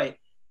in Detroit,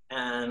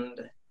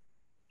 and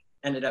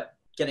ended up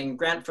getting a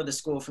grant for the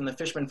school from the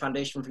Fishman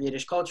Foundation for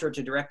Yiddish Culture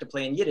to direct a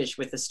play in Yiddish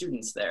with the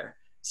students there,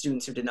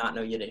 students who did not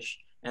know Yiddish.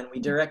 And we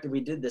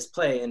did this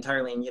play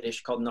entirely in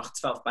Yiddish called Noch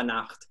 12 bei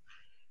Nacht.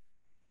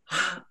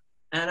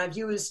 And I've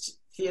used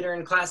theater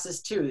in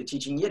classes too,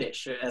 teaching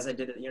Yiddish, as I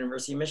did at the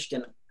University of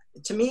Michigan.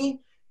 To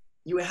me,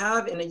 you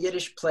have in a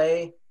Yiddish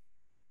play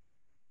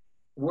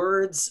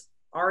words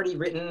already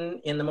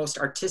written in the most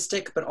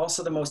artistic, but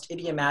also the most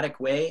idiomatic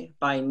way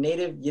by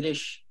native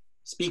Yiddish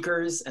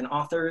speakers and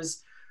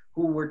authors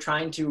who were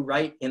trying to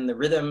write in the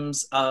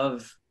rhythms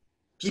of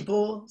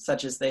people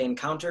such as they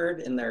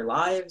encountered in their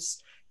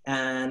lives.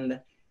 And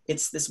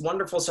it's this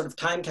wonderful sort of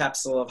time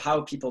capsule of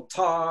how people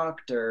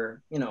talked,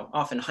 or,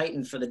 often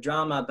heightened for the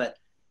drama, but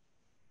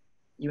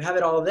you have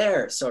it all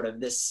there, sort of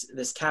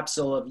this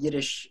capsule of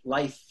Yiddish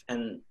life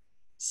and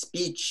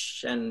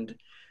speech and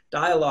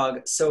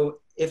dialogue. So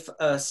if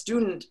a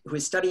student who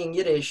is studying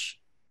Yiddish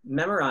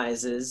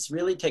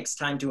really takes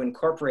time to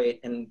incorporate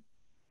and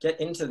get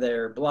into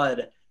their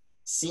blood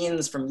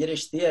scenes from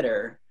Yiddish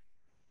theater,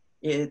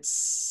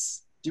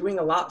 it's doing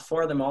a lot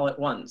for them all at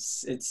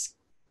once. It's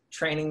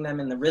training them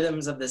in the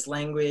rhythms of this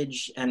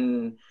language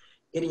and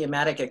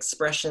idiomatic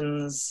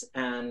expressions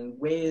and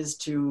ways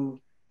to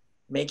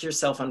make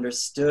yourself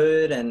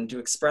understood and to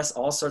express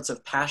all sorts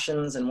of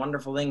passions and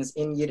wonderful things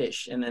in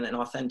Yiddish in an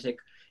authentic,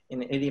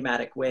 in an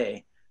idiomatic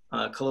way,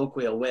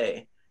 colloquial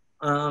way.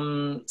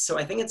 So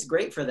I think it's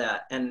great for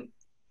that. And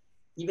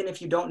even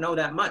if you don't know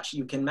that much,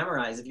 you can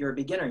memorize. If you're a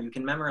beginner, you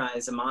can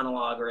memorize a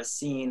monologue or a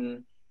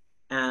scene,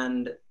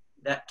 and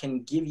that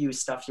can give you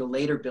stuff you'll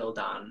later build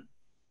on.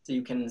 So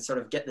you can sort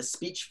of get the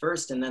speech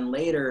first and then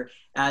later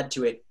add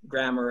to it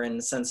grammar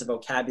and sense of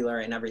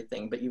vocabulary and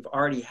everything, but you've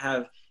already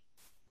have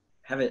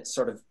it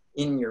sort of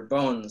in your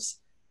bones,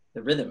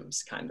 the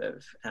rhythms kind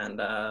of, and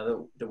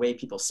the way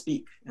people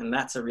speak. And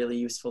that's a really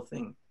useful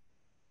thing.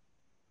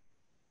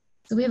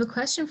 So we have a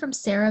question from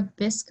Sarah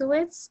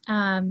Biskowitz.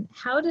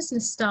 How does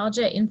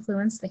nostalgia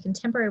influence the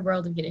contemporary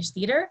world of Yiddish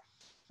theater?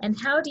 And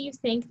how do you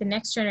think the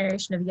next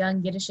generation of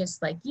young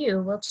Yiddishists like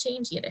you will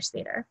change Yiddish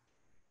theater?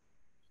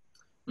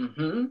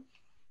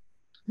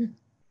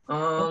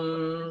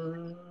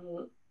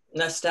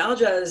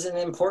 Nostalgia is an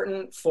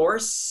important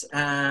force.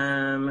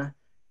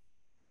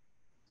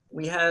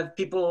 We have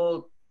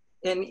people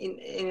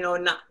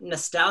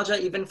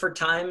nostalgia even for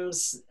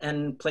times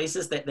and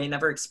places that they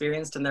never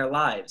experienced in their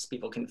lives.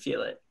 People can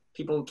feel it.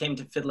 People came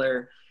to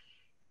Fiddler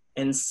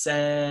and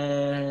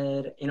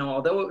said,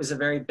 although it was a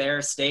very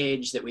bare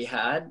stage that we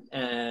had,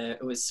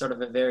 it was sort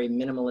of a very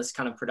minimalist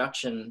kind of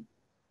production.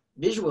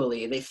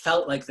 Visually, they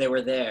felt like they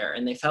were there,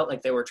 and they felt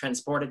like they were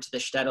transported to the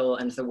shtetl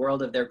and to the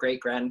world of their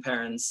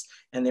great-grandparents,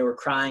 and they were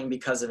crying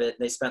because of it.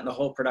 They spent the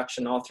whole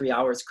production, all 3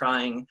 hours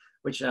crying,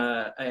 which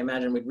I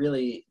imagine would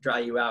really dry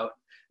you out.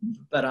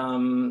 But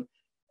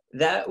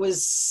that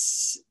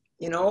was,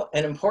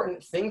 an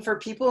important thing for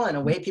people and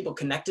a way people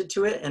connected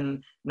to it,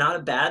 and not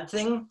a bad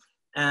thing.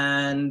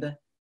 And,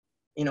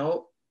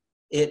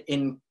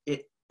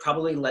 it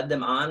probably led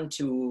them on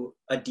to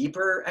a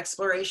deeper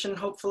exploration,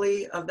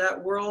 hopefully, of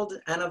that world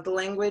and of the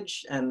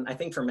language. And I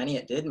think for many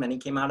it did. Many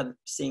came out of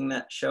seeing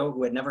that show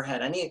who had never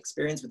had any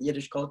experience with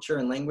Yiddish culture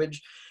and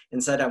language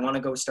and said, I want to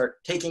go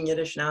start taking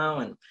Yiddish now.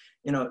 And,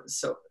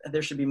 so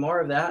there should be more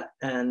of that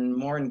and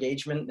more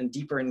engagement and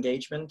deeper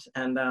engagement.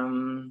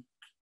 And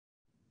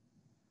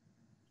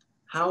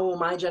how will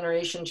my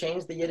generation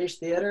change the Yiddish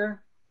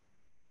theater?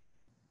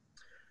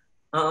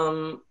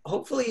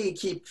 Hopefully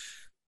keep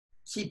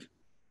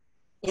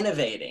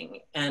innovating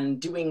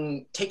and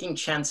taking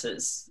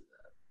chances.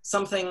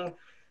 Something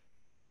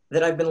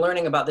that I've been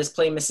learning about this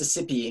play,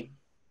 Mississippi,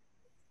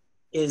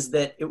 is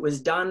that it was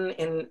done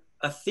in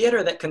a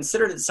theater that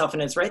considered itself,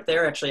 and it's right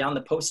there actually on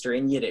the poster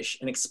in Yiddish,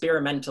 an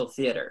experimental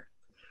theater.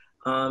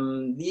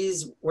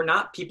 These were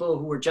not people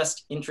who were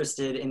just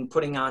interested in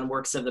putting on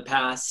works of the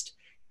past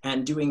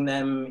and doing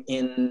them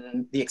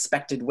in the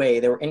expected way.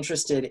 They were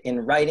interested in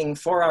writing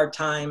for our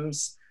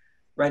times,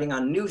 writing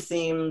on new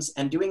themes,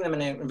 and doing them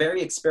in a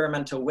very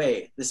experimental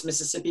way. This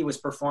Mississippi was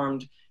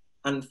performed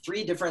on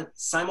 3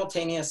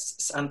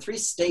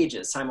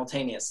 stages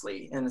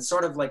simultaneously, and it's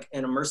sort of like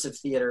an immersive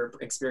theater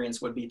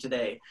experience would be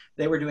today.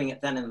 They were doing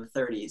it then in the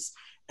 30s.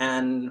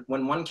 And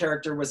when one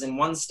character was in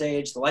one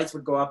stage, the lights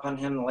would go up on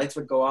him, the lights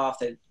would go off,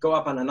 they'd go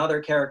up on another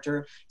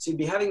character. So you'd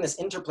be having this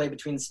interplay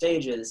between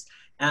stages.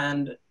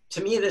 And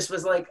to me, this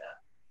was like,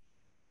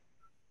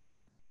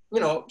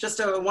 just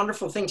a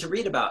wonderful thing to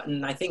read about.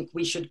 And I think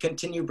we should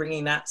continue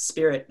bringing that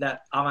spirit,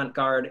 that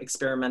avant-garde,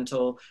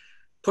 experimental,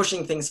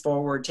 pushing things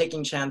forward,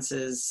 taking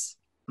chances,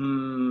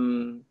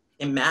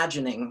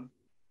 imagining.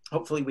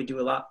 Hopefully we do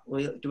a lot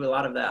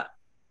of that.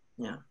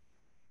 Yeah.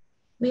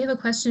 We have a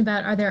question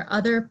about, are there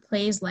other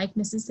plays like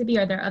Mississippi?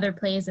 Are there other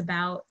plays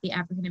about the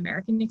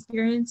African-American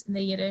experience in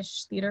the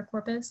Yiddish theater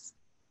corpus?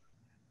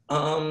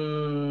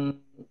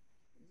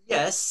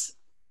 Yes.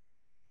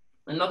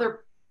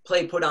 Another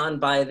play put on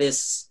by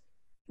this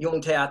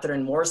Jung Theater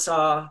in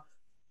Warsaw,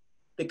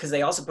 because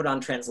they also put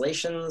on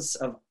translations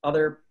of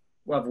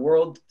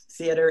world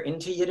theater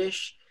into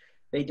Yiddish.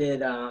 They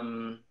did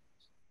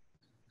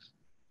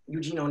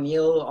Eugene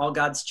O'Neill, All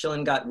God's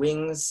Children Got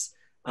Wings.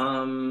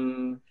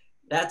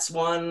 That's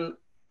one.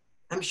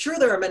 I'm sure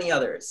there are many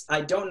others. I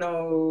don't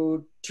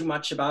know too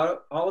much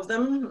about all of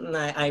them. And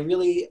I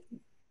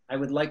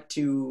would like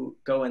to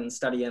go and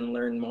study and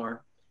learn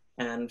more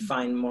and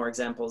find more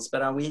examples.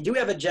 But we do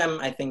have a gem,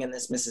 I think, in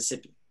this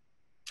Mississippi.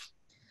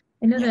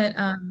 I know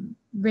that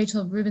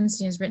Rachel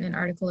Rubenstein has written an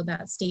article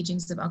about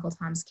stagings of Uncle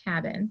Tom's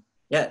Cabin.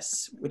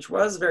 Yes, which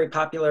was very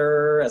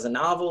popular as a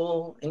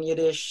novel in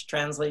Yiddish,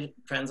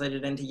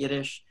 translated into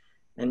Yiddish.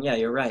 And yeah,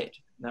 you're right.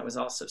 That was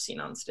also seen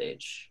on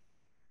stage.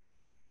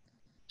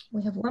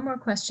 We have one more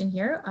question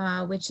here,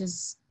 which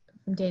is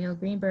from Daniel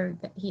Greenberg.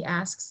 He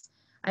asks,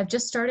 I've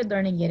just started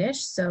learning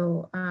Yiddish,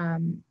 so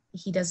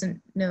he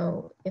doesn't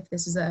know if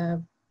this is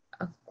a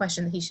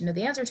question that he should know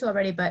the answer to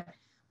already, but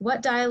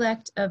what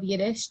dialect of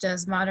Yiddish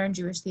does modern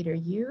Jewish theater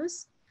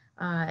use?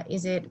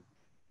 Does it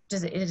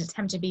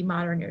attempt to be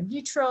modern or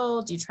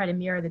neutral? Do you try to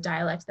mirror the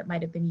dialect that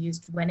might have been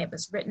used when it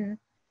was written?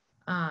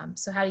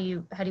 So how do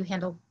you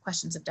handle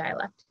questions of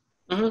dialect?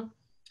 Mm-hmm.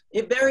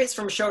 It varies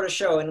from show to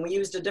show, and we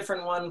used a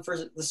different one for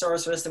the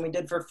Sorceress than we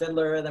did for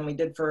Fiddler, than we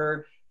did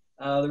for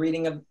the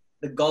reading of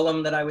the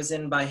Golem that I was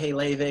in by Hay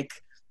Leivik.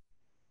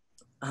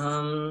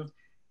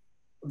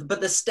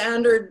 But the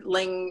standard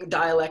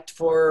dialect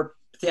for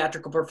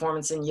theatrical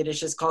performance in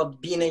Yiddish is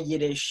called Bina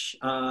Yiddish,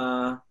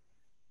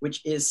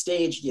 which is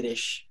stage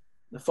Yiddish.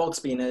 The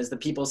Volksbina is the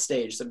people's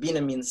stage, so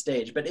Bina means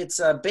stage. But it's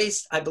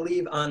based, I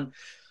believe, on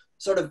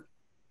sort of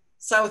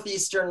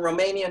southeastern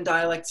Romanian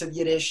dialects of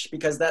Yiddish,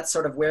 because that's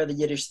sort of where the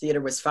Yiddish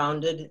theater was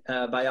founded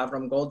by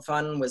Avram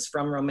Goldfan, was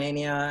from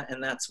Romania,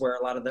 and that's where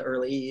a lot of the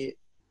early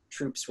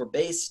troops were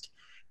based.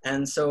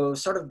 And so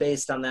sort of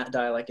based on that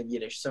dialect of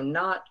Yiddish. So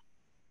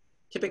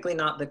typically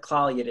not the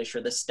Klal Yiddish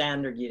or the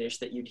standard Yiddish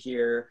that you'd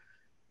hear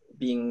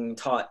being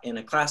taught in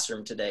a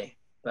classroom today,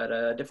 but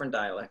a different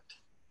dialect.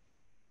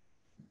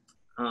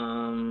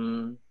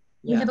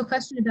 We have a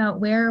question about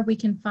where we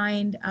can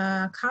find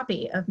a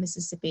copy of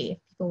Mississippi if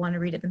people want to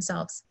read it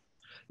themselves.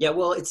 Yeah,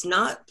 well, it's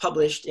not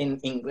published in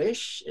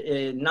English.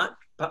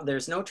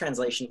 There's no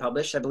translation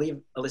published. I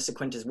believe Alyssa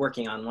Quint is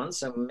working on one,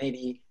 so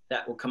maybe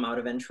that will come out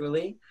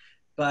eventually.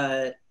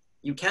 But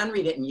you can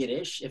read it in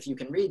Yiddish. If you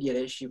can read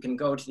Yiddish, you can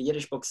go to the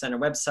Yiddish Book Center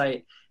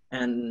website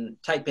and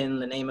type in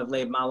the name of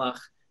Leib Malach,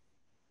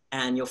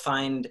 and you'll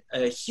find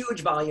a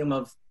huge volume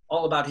of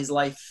all about his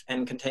life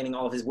and containing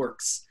all of his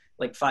works,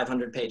 like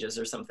 500 pages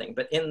or something.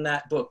 But in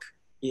that book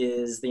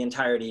is the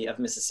entirety of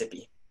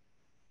Mississippi.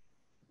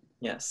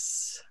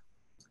 Yes.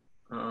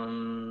 If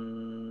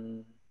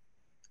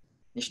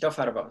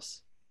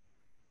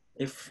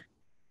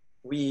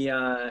we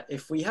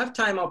have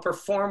time, I'll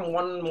perform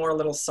one more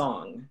little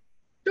song.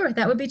 Sure,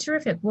 that would be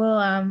terrific. We'll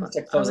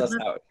to close us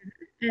out.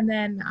 And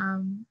then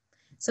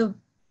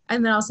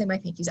and then I'll say my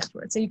thank yous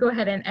afterwards. So you go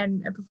ahead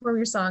and perform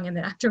your song, and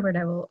then afterward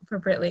I will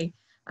appropriately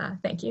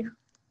thank you.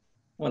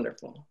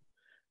 Wonderful.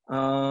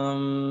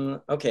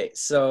 Okay,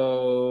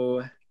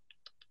 so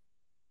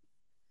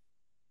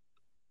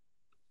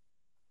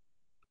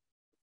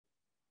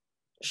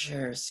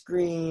share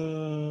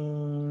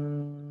screen.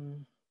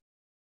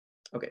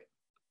 Okay.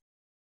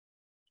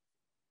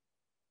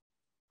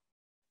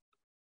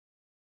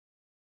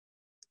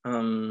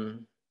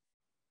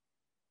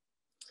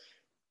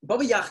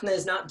 Bobby Yachna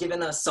is not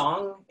given a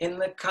song in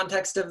the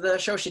context of the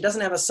show. She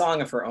doesn't have a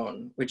song of her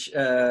own, which,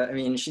 I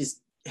mean,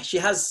 she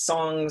has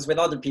songs with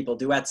other people,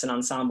 duets and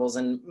ensembles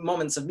and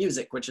moments of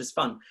music, which is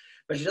fun,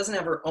 but she doesn't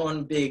have her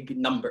own big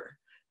number.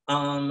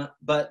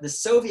 But the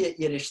Soviet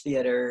Yiddish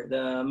theater,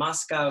 the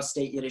Moscow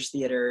State Yiddish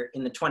Theater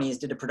in the 1920s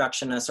did a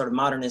production, a sort of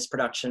modernist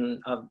production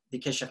of the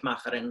Kishef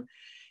Macharin,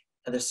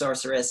 the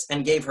Sorceress,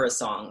 and gave her a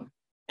song.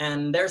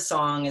 And their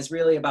song is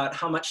really about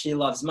how much she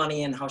loves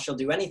money and how she'll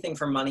do anything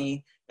for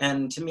money.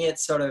 And to me,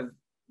 it's sort of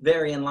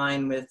very in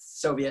line with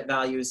Soviet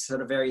values, sort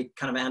of very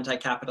kind of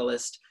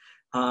anti-capitalist,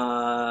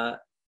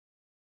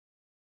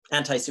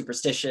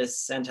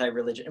 anti-superstitious,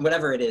 anti-religion,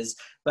 whatever it is.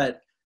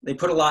 But they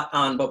put a lot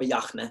on Bobby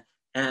Yachna.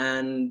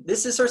 And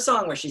this is her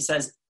song where she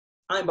says,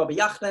 I'm Bobby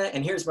Yachna,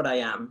 and here's what I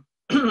am.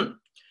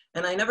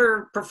 And I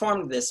never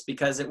performed this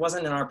because it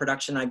wasn't in our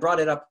production. I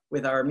brought it up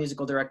with our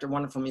musical director,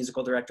 wonderful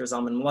musical director,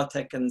 Zalman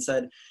Mlotek, and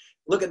said,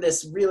 look at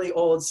this really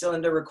old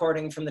cylinder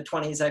recording from the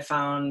 1920s I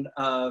found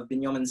of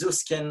Binyamin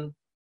Zuskin, who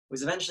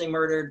was eventually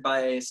murdered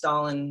by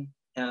Stalin,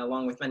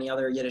 along with many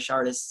other Yiddish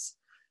artists,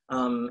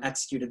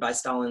 executed by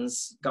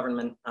Stalin's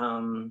government.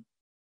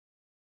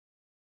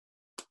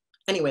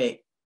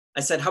 Anyway,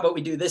 I said, how about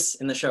we do this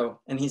in the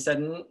show? And he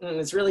said,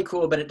 it's really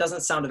cool, but it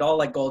doesn't sound at all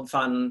like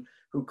Goldfan,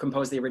 who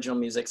composed the original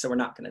music, so we're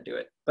not gonna do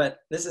it. But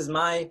this is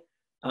my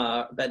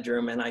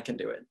bedroom and I can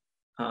do it.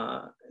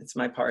 It's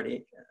my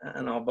party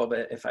and I'll bob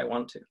it if I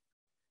want to.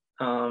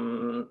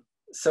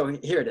 So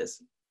here it is.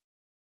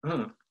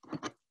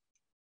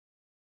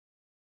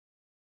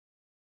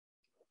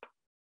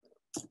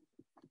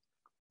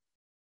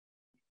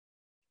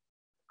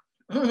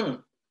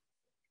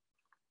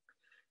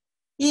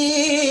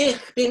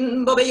 Ich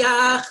bin Bobby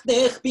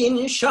Yachna, ich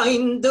bin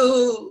schon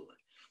du.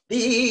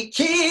 Die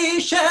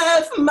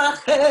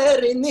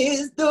Kishef-Macherin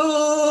ist du.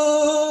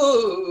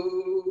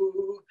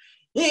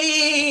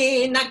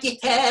 In a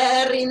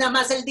Gitarre, in a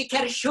Masel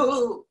dicker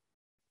Schuh.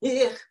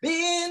 Ich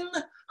bin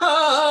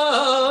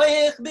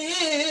a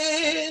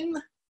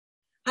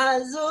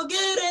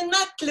Sogerin,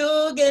 a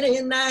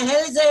Klugerin, a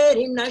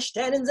Hellserin, a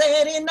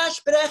Sternserin, a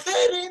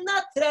Sprecherin,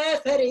 a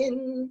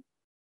Trefferin.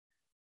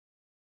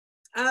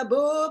 A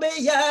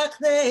Bobby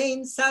Yachna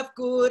in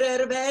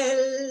Safgurer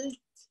Welt.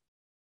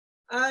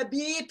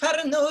 Abi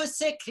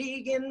Parnusse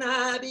kriegen,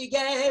 abi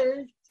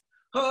Geld,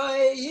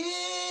 hoi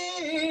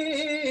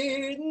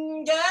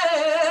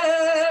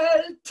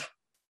Geld.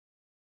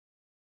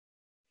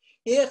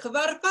 Ich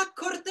war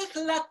verkurt, ich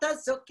latte,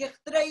 so ich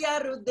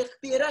drehe, und ich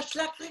bin a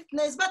Schlacht,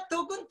 nes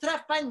Batug und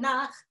treff ein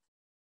Nacht.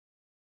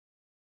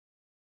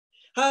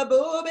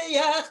 Habube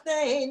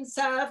Yachna in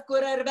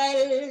Safgurer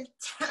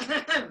Welt.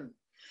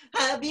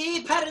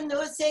 Abi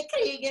Parnusse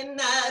kriegen,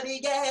 abi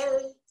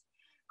Geld.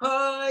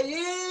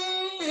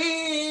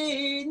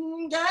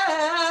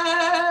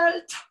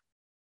 Geld.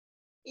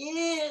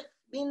 Ich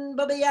bin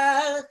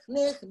babayach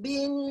nich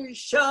bin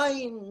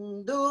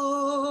schein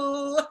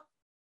du.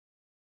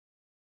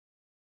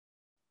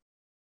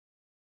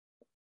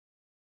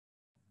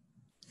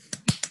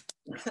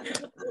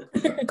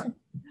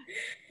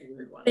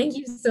 Thank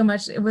you so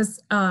much. It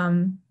was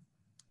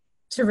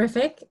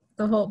terrific.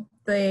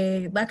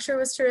 The lecture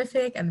was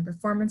terrific and the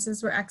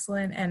performances were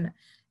excellent, and it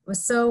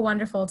was so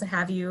wonderful to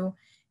have you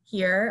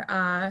here,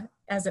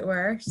 as it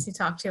were, to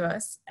talk to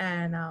us.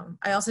 And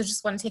I also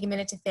just want to take a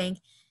minute to thank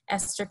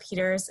Esther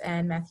Peters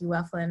and Matthew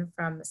Weflin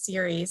from the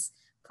series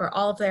for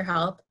all of their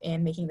help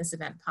in making this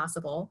event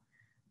possible.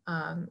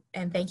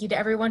 And thank you to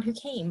everyone who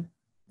came.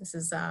 This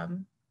is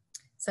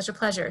such a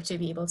pleasure to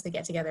be able to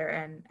get together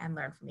and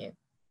learn from you.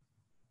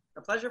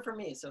 A pleasure for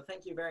me, so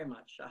thank you very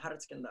much.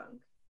 Herzlichen Dank.